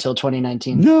uttered until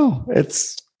 2019. No,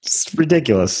 it's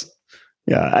ridiculous.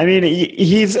 Yeah, I mean,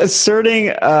 he's asserting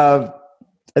a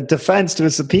defense to a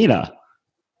subpoena,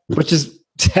 which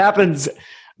happens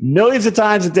millions of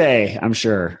times a day, I'm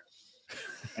sure.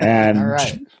 And all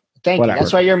right. Thank you.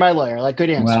 That's why you're my lawyer.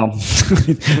 Good answer. Well,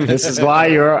 this is why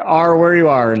you are where you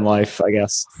are in life, I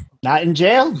guess. Not in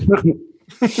jail?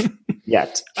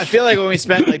 Yet. I feel like when we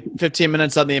spent 15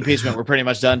 minutes on the impeachment, we're pretty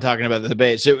much done talking about the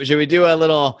debate. Should we do a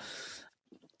little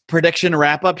prediction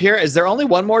wrap up here? Is there only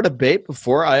one more debate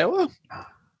before Iowa?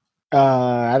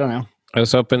 I don't know. I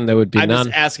was hoping there would be none. I'm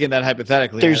just asking that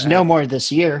hypothetically. There's no more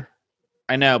this year.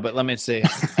 I know, but let me see.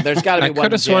 There's got to be one. I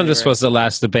could have sworn this was the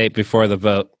last debate before the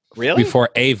vote. Really? Before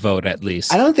a vote, at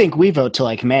least. I don't think we vote till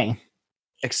May.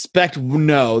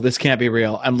 This can't be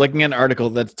real. I'm looking at an article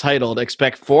that's titled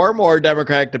 "Expect 4 more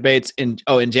Democratic debates in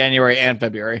January and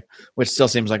February," which still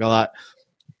seems like a lot.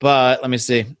 But let me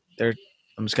see. Let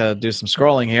I'm just gonna do some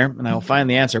scrolling here, and I will find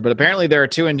the answer. But apparently, there are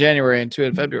 2 in January and 2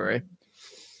 in February.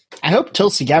 I hope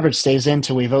Tulsi Gabbard stays in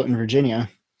till we vote in Virginia.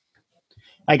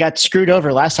 I got screwed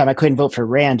over last time. I couldn't vote for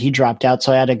Rand. He dropped out,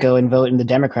 so I had to go and vote in the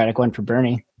Democratic one for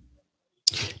Bernie.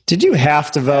 Did you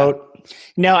have to vote?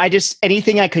 No,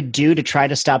 anything I could do to try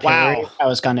to stop Hillary, I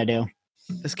was going to do.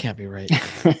 This can't be right.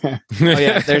 Oh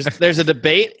yeah, there's a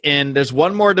debate there's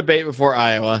one more debate before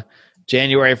Iowa,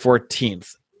 January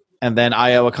 14th, and then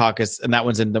Iowa caucus, and that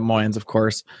one's in Des Moines, of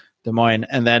course, Des Moines,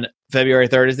 and then February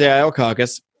 3rd is the Iowa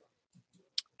caucus,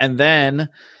 and then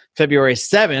February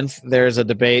 7th there's a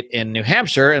debate in New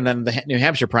Hampshire, and then the New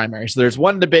Hampshire primary. So there's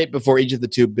one debate before each of the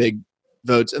 2 big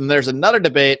votes, and there's another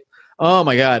debate. Oh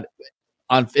my God,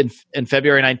 in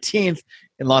February 19th.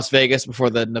 In Las Vegas before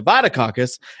the Nevada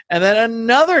caucus, and then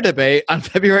another debate on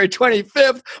February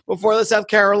 25th before the South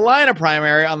Carolina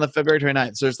primary on the February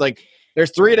 29th. So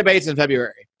there's 3 debates in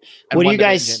February. What do you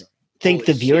guys think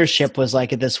the viewership was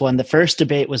like at this one? The first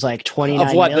debate was like 29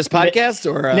 of what, million. this podcast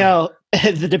or no,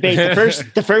 the debate.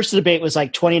 The first debate was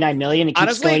like 29 million. It keeps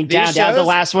honestly, going down. The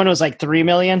last one was like 3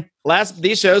 million.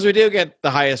 These shows we do get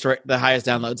the highest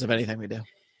downloads of anything we do.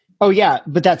 Oh yeah,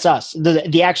 but that's us.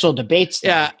 The actual debates.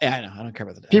 Yeah, I know. I don't care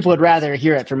about the people would rather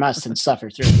hear it from us than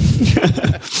suffer through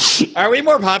it. Are we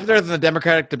more popular than the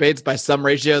Democratic debates by some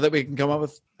ratio that we can come up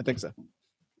with? I think so.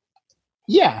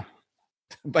 Yeah.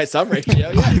 By some ratio,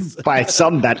 yes. By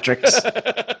some metrics.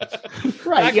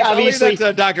 Right. Yeah, obviously, that's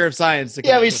a doctor of science.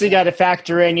 Yeah, obviously got to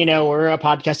factor in, we're a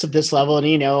podcast of this level,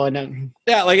 and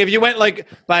yeah, like if you went like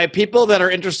by people that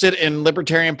are interested in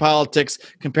libertarian politics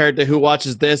compared to who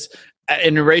watches this,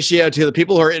 in ratio to the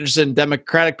people who are interested in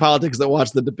Democratic politics that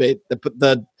watch the debate,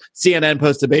 the CNN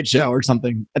post-debate show or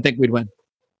something, I think we'd win.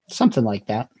 Something like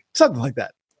that. Something like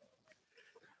that.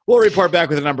 We'll report back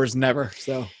with the numbers never.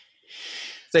 So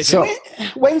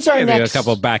when's our next? A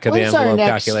couple back of the envelope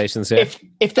calculations here.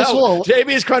 If this whole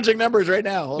JB's crunching numbers right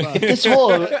now. Hold on. If this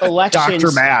whole election,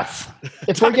 Dr. Math.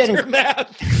 If we're getting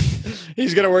Math.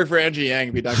 He's gonna work for Andrew Yang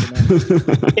and be Dr.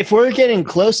 Math. If we're getting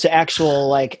close to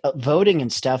actual voting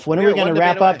and stuff, when are we going to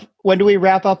wrap up? When do we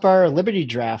wrap up our Liberty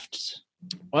drafts?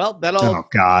 Well, that'll. Oh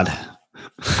God.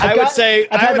 I've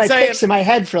had my picks in my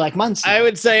head for like months now. I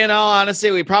would say, in all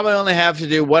honesty, we probably only have to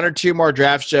do 1 or 2 more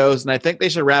draft shows, and I think they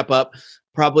should wrap up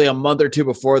probably a month or 2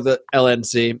 before the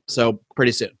LNC. So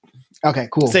pretty soon. Okay,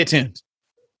 cool. Stay tuned.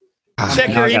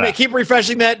 Check your email. Keep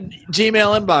refreshing that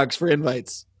Gmail inbox for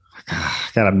invites.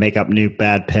 Gotta make up new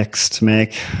bad picks to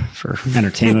make for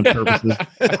entertainment purposes.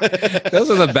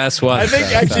 Those are the best ones. I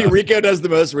think actually Rico does the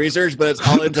most research, but it's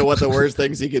all into what the worst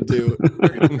things he could do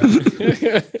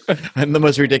and the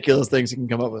most ridiculous things he can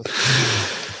come up with,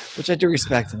 which I do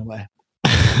respect in a way.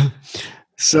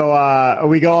 So are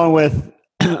we going with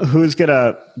who's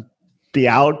gonna be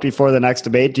out before the next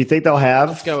debate? Do you think they'll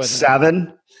have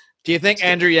 7? Do you think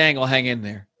Andrew Yang will hang in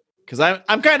there? Because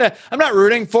I'm not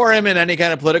rooting for him in any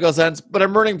kind of political sense, but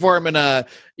I'm rooting for him in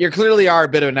you clearly are a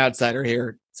bit of an outsider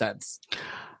here sense.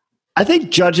 I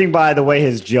think judging by the way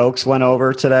his jokes went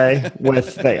over today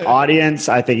with the audience,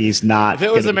 I think he's not. If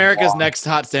it was America's Next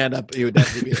Hot Stand-Up, he would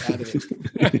definitely be out of it.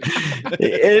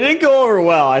 It didn't go over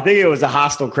well. I think it was a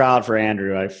hostile crowd for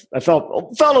Andrew. I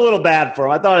felt a little bad for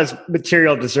him. I thought his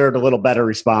material deserved a little better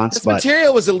response. His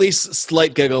material was at least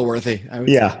slight giggle worthy. I would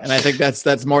say. And I think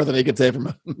that's more than he could say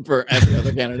for every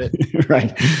other candidate.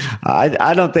 Right.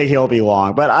 I don't think he'll be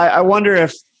long, but I wonder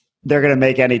if they're going to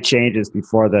make any changes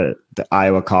before the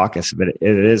Iowa caucus, but it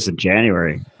is in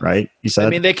January, right? You said. I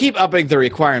mean, they keep upping the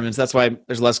requirements. That's why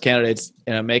there's less candidates,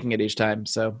 making it each time.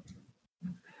 So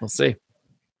we'll see.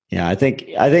 Yeah, I think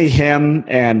him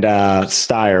and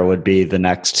Steyer would be the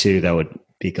next 2 that would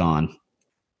be gone.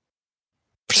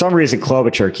 For some reason,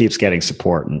 Klobuchar keeps getting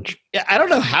support, and I don't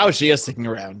know how she is sticking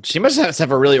around. She must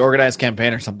have a really organized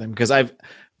campaign or something. Because I've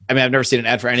never seen an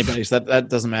ad for anybody, so that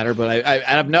doesn't matter. But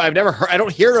I've never heard. I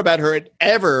don't hear about her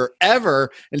ever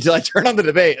until I turn on the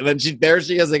debate, and then there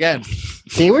she is again.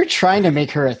 They were trying to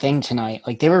make her a thing tonight.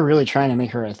 Like they were really trying to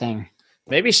make her a thing.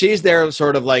 Maybe she's their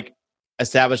sort of like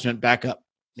establishment backup.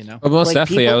 Well, most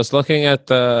definitely. I was looking at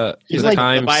the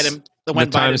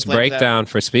Times breakdown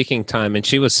for speaking time, and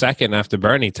she was second after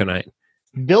Bernie tonight.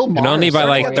 Bill Maher, and only by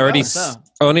like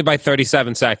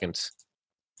 37 seconds.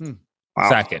 Wow.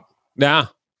 Second. Yeah.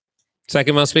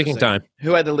 Second most speaking time.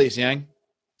 Who had the least, Yang?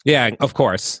 Yeah, of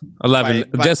course.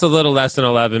 11, just a little less than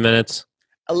 11 minutes.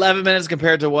 11 minutes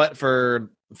compared to what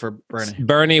for Bernie?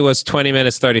 Bernie was 20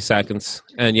 minutes, 30 seconds,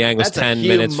 and Yang was 10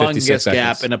 minutes, 56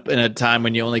 gap seconds. in a time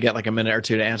when you only get like a minute or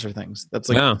 2 to answer things. That's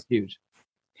that's huge.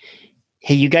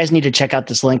 Hey, you guys need to check out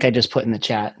this link I just put in the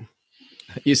chat.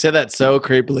 You said that so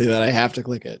creepily that I have to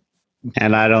click it.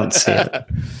 And I don't see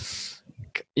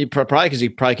it. Probably because you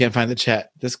probably can't find the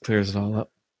chat. This clears it all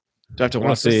up. Do I have to I don't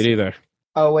watch see this? it either.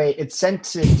 Oh wait, it's sent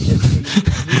to.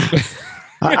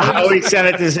 Oh, he sent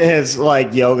it to his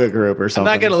like yoga group or I'm something.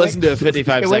 not going to listen to a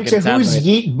 55 It went second to who's soundbite.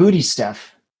 Yeet Booty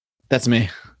Stuff. That's me.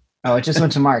 Oh, it just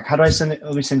went to Mark. How do I send it?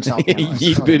 Let me send it to all panelists.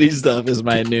 Yeet Hold booty stuff is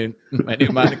my new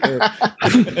moniker.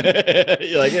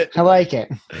 You like it? on. I like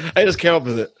it. I just came up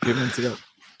with it a few minutes ago.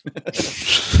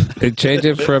 It changed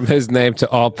it from his name to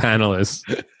all panelists.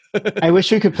 I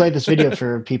wish we could play this video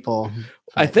for people.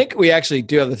 I think we actually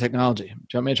do have the technology. Do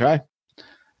you want me to try?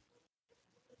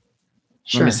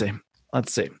 Sure. Let me see.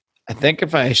 Let's see. I think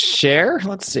if I share,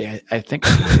 let's see. I think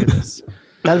I can do this.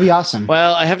 That'd be awesome.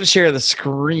 Well, I have to share the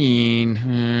screen.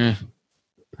 I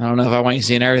don't know if I want you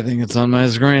seeing everything that's on my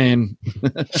screen.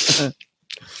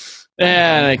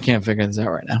 And I can't figure this out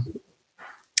right now.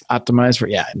 Optimize for,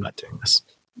 yeah, I'm not doing this.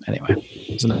 Anyway,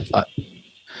 it's enough thought.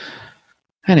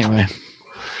 Anyway,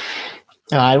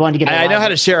 I wanted to get. I know how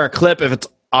to share a clip if it's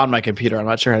on my computer. I'm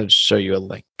not sure how to show you a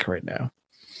link right now.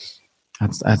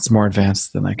 That's more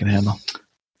advanced than I can handle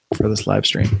for this live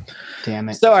stream. Damn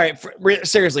it. So, all right,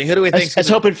 seriously, who do we I think? was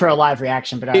hoping for a live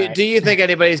reaction, but all right. Do you think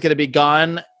anybody's going to be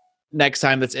gone next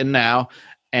time that's in now?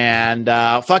 And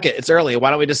fuck it, it's early. Why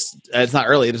don't we just? It's not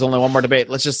early. There's only one more debate.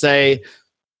 Let's just say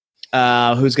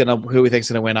who we think's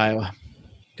going to win Iowa,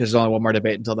 because there's only one more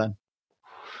debate until then.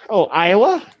 Oh,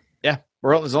 Iowa? Yeah,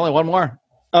 there's only one more.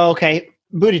 Oh, okay.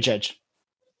 Buttigieg.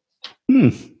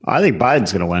 I think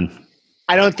Biden's going to win.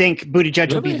 I don't think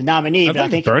Buttigieg will be the nominee, but I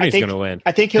think Bernie's going to win.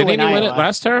 I think he'll Didn't win he win Iowa. it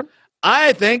last term?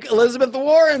 I think Elizabeth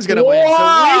Warren's going to win. So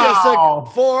we just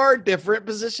took 4 different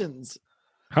positions.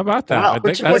 How about that? Wow. I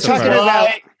We're think that's talking surprising. about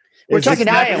we're Is this talking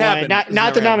not gonna Iowa, happen? not It's not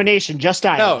never the happened. nomination, just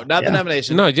Iowa. No, not the Yeah.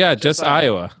 nomination. No, yeah, just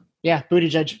Iowa. Yeah,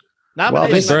 Buttigieg. I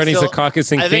Nomination. think Bernie's still- a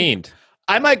caucusing I think- fiend.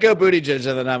 I might go Buttigieg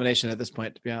in the nomination at this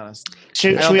point, to be honest.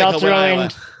 Should, I should don't we think all he'll win throw in? Iowa.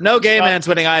 No gay man's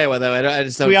winning Iowa, though. I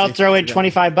just don't. Should we all see- throw in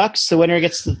 $25? The winner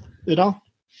gets it all.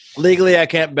 Legally, I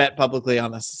can't bet publicly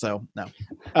on this, so no.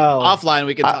 Oh, Offline,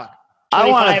 we can talk. I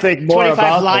want to think more 25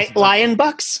 about this. lion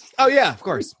bucks. Oh yeah, of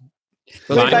course.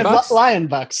 Those, Lion 25 bucks? lion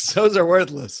bucks. those are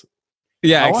worthless.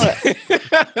 Yeah, I wanna-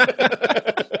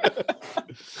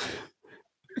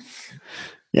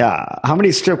 Yeah. How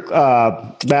many strip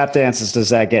lap dances does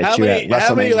that get How you many, at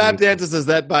how many WrestleMania? lap dances does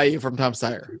that buy you from Tom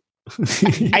Sire?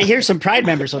 I hear some Pride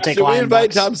members will take Should we lion invite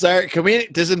bucks. Tom Sire? Can we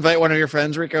just invite one of your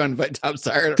friends, Rico, and invite Tom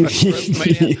Sire to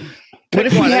WrestleMania? What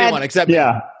if we had- anyone except me.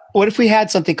 Yeah. What if we had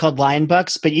something called lion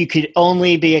bucks, but you could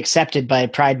only be accepted by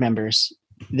Pride members?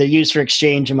 They're used for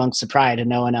exchange amongst the Pride and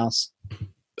no one else.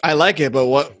 I like it, but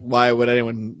why would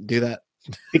anyone do that?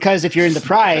 Because if you're in the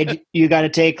Pride, you got to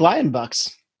take lion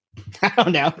bucks. I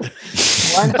don't know.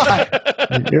 Why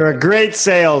not? You're a great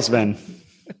salesman.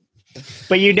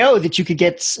 But you know that you could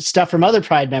get stuff from other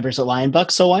Pride members at Lion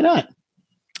Bucks, so why not?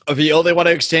 If you only want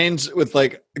to exchange with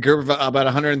like a group of about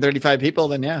 135 people,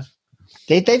 then yeah.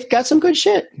 They've got some good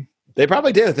shit. They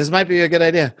probably do. This might be a good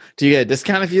idea. Do you get a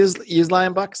discount if you use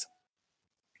Lion Bucks?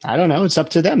 I don't know. It's up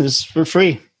to them. This is for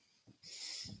free.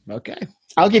 Okay.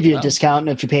 I'll give you a Well. discount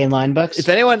if you pay in Lion Bucks. If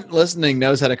anyone listening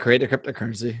knows how to create a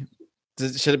cryptocurrency,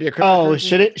 should it be a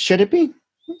cryptocurrency? Oh, should it be?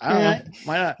 I don't know.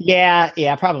 Why not?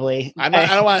 Yeah, probably. I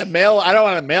don't want to mail. I don't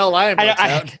want to mail Lion Bucks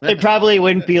out. It probably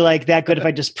wouldn't be like that good if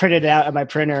I just printed it out on my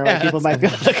printer. Yeah, Like people might be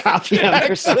able to copy them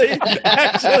or something.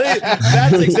 Actually,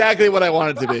 that's exactly what I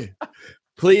want it to be.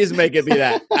 Please make it be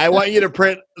that. I want you to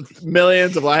print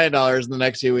millions of Lion dollars in the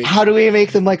next few weeks. How do we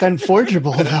make them like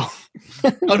unforgeable though?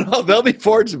 Oh no, they'll be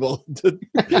forgeable.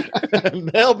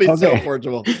 They'll be so Okay.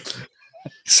 forgeable.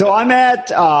 So I'm at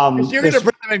You're going this- to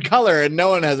print them in color, and no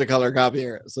one has a color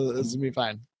copier, so this will be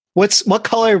fine. What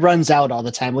color runs out all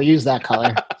the time? We'll use that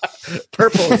color.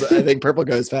 Purple, I think purple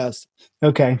goes fast.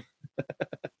 Okay.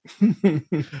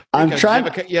 I'm Rico, trying.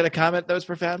 You had a comment that was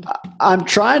profound. I'm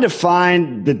trying to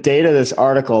find the date of this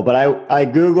article, but I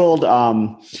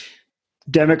googled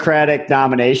Democratic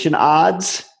nomination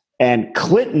odds, and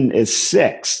Clinton is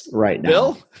 6th right now.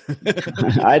 Bill,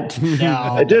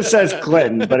 No. It just says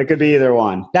Clinton, but it could be either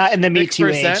one. Not in the Me Too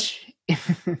 6%? age.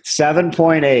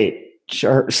 7.8.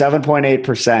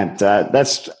 7.8%.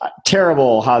 That's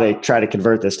terrible how they try to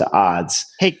convert this to odds.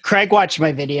 Hey, Craig watched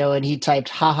my video and he typed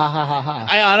ha ha ha ha ha.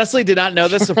 I honestly did not know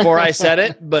this before I said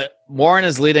it, but Warren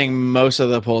is leading most of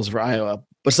the polls for Iowa,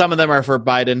 but some of them are for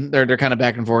Biden. They're kind of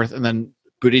back and forth, and then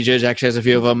Buttigieg actually has a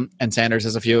few of them, and Sanders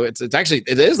has a few. It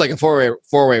is like a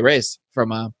four-way race from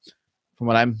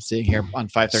what I'm seeing here on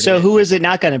 5:30. So who is it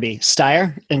not going to be?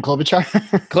 Steyer and Klobuchar?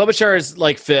 Klobuchar is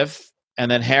like 5th, and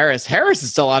then Harris. Harris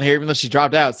is still on here, even though she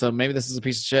dropped out. So maybe this is a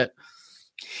piece of shit.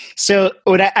 So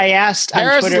when I asked on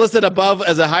Harris is Twitter, listed above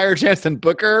as a higher chance than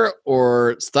Booker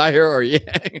or Steyer or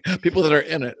Yang, people that are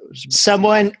in it.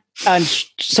 someone on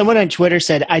Twitter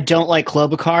said, I don't like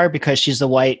Klobuchar because she's the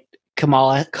white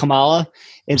Kamala.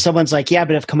 And someone's like, yeah,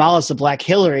 but if Kamala's the black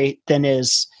Hillary, then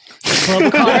is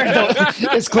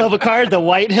Klobuchar the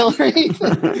white Hillary?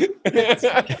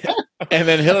 And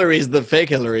then Hillary's the fake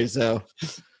Hillary, so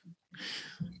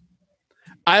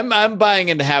I'm buying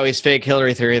into Howie's fake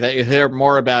Hillary theory that you'll hear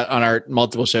more about on our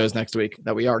multiple shows next week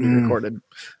that we already recorded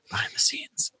behind the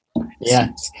scenes. Yeah.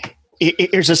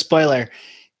 Here's a spoiler.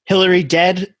 Hillary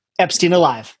dead, Epstein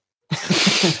alive.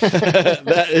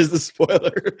 That is the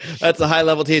spoiler. That's a high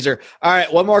level teaser. All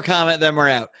right, one more comment, then we're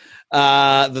out.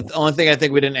 The only thing I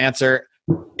think we didn't answer,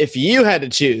 if you had to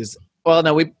choose, well,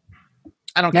 no,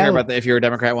 I don't care about that if you're a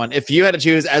Democrat one. If you had to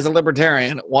choose as a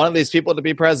libertarian, one of these people to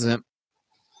be president,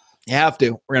 you have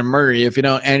to. We're going to murder you if you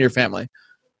don't, and your family.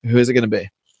 Who is it going to be?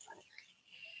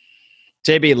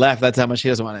 JB left. That's how much he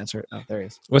doesn't want to answer it. Oh, there he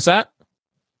is. What's that?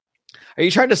 Are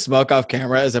you trying to smoke off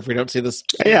camera as if we don't see this?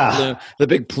 Yeah. The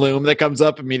big plume that comes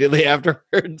up immediately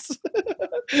afterwards.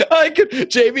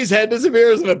 JB's head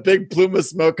disappears and a big plume of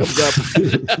smoke comes up.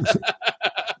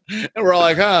 And we're all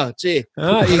like, oh, gee.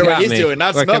 Oh, I wonder what he's doing.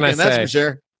 Not What can I smoking, that's say? for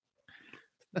sure.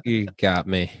 You got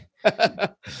me.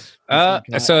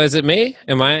 So is it me?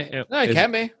 Am I? No, it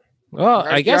can be. Well,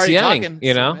 I guess already Yang. talking,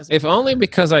 You so know, might as well. if only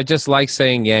because I just like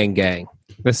saying Yang Gang.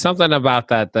 There's something about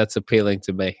that that's appealing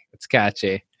to me. It's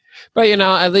catchy. But,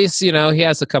 at least, he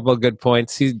has a couple of good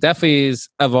points. He definitely is,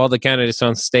 of all the candidates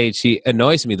on stage, he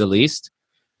annoys me the least.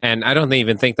 And I don't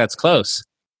even think that's close.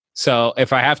 So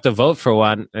if I have to vote for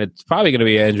one, it's probably going to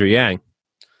be Andrew Yang.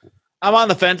 I'm on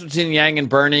the fence between Yang and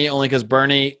Bernie, only because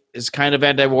Bernie is kind of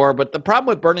anti-war. But the problem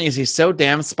with Bernie is he's so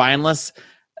damn spineless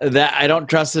that I don't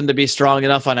trust him to be strong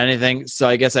enough on anything. So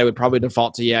I guess I would probably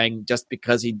default to Yang just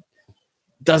because he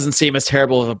doesn't seem as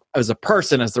terrible as a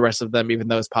person as the rest of them, even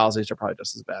though his policies are probably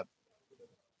just as bad.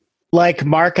 Like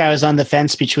Mark, I was on the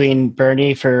fence between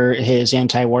Bernie for his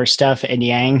anti-war stuff and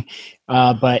Yang.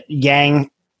 But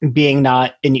Yang, being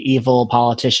not an evil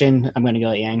politician, I'm going to go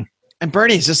with Yang. And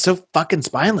Bernie is just so fucking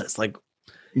spineless. Like,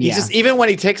 he's just, even when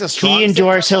he takes a strong... He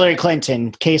endorsed Hillary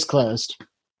Clinton. Case closed.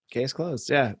 Case closed,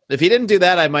 yeah. If he didn't do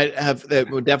that, it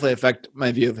would definitely affect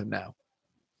my view of him now.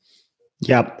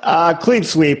 Yep. Clean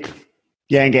sweep.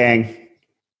 Yang Gang.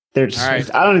 There's, All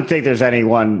right. I don't think there's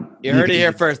anyone. You heard it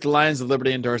here first. The Lions of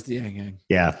Liberty endorsed the Yang Gang.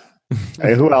 Yeah.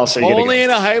 Who else are you gonna Only in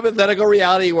a hypothetical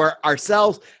reality where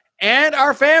ourselves and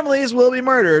our families will be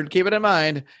murdered. Keep it in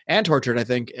mind. And tortured, I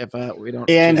think, if we don't.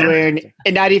 And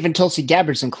not even Tulsi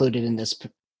Gabbard's included in this.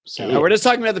 So No, we're just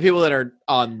talking about the people that are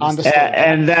on the this.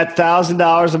 And that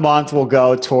 $1,000 a month will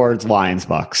go towards Lions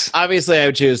Bucks. Obviously, I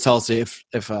would choose Tulsi if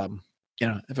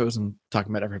it wasn't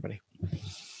talking about everybody.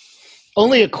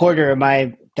 only a quarter of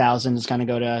my 1,000 is going to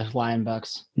go to Lion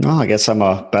Bucks. Well, I guess I'm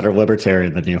a better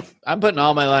libertarian than you. I'm putting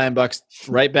all my Lion Bucks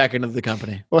right back into the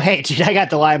company. Well, hey, dude, I got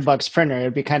the Lion Bucks printer.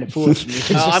 It'd be kind of foolish of me.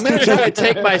 to I'm just- going to try to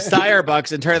take my Steyer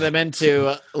Bucks and turn them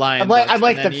into Lion Bucks. I'm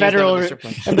like and then the use them in Federal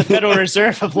surplus. and the Federal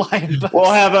Reserve of Lion Bucks.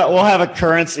 We'll have a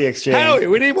currency exchange. Howie,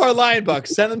 we need more Lion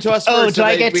Bucks. Send them to us Oh, first do so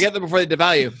I we get them before they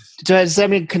devalue. Does that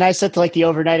mean can I set the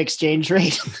overnight exchange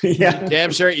rate? Yeah.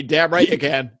 Damn sure, you damn right you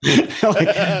can. Well,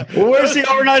 where's the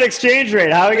overnight exchange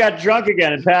rate? How we got drunk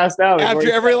again and passed out?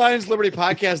 After every Lions Liberty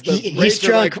podcast, the He's rates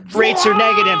drunk. are like, Rates are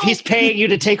negative. He's paying you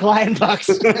to take Lion Bucks.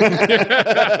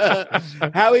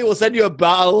 Howie will send you a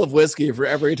bottle of whiskey for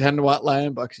every 10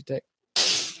 Lion Bucks you take.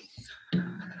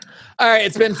 All right,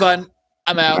 it's been fun.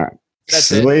 I'm out. All right. That's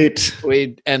Sweet. it.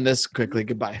 We end this quickly.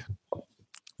 Goodbye.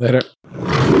 Later.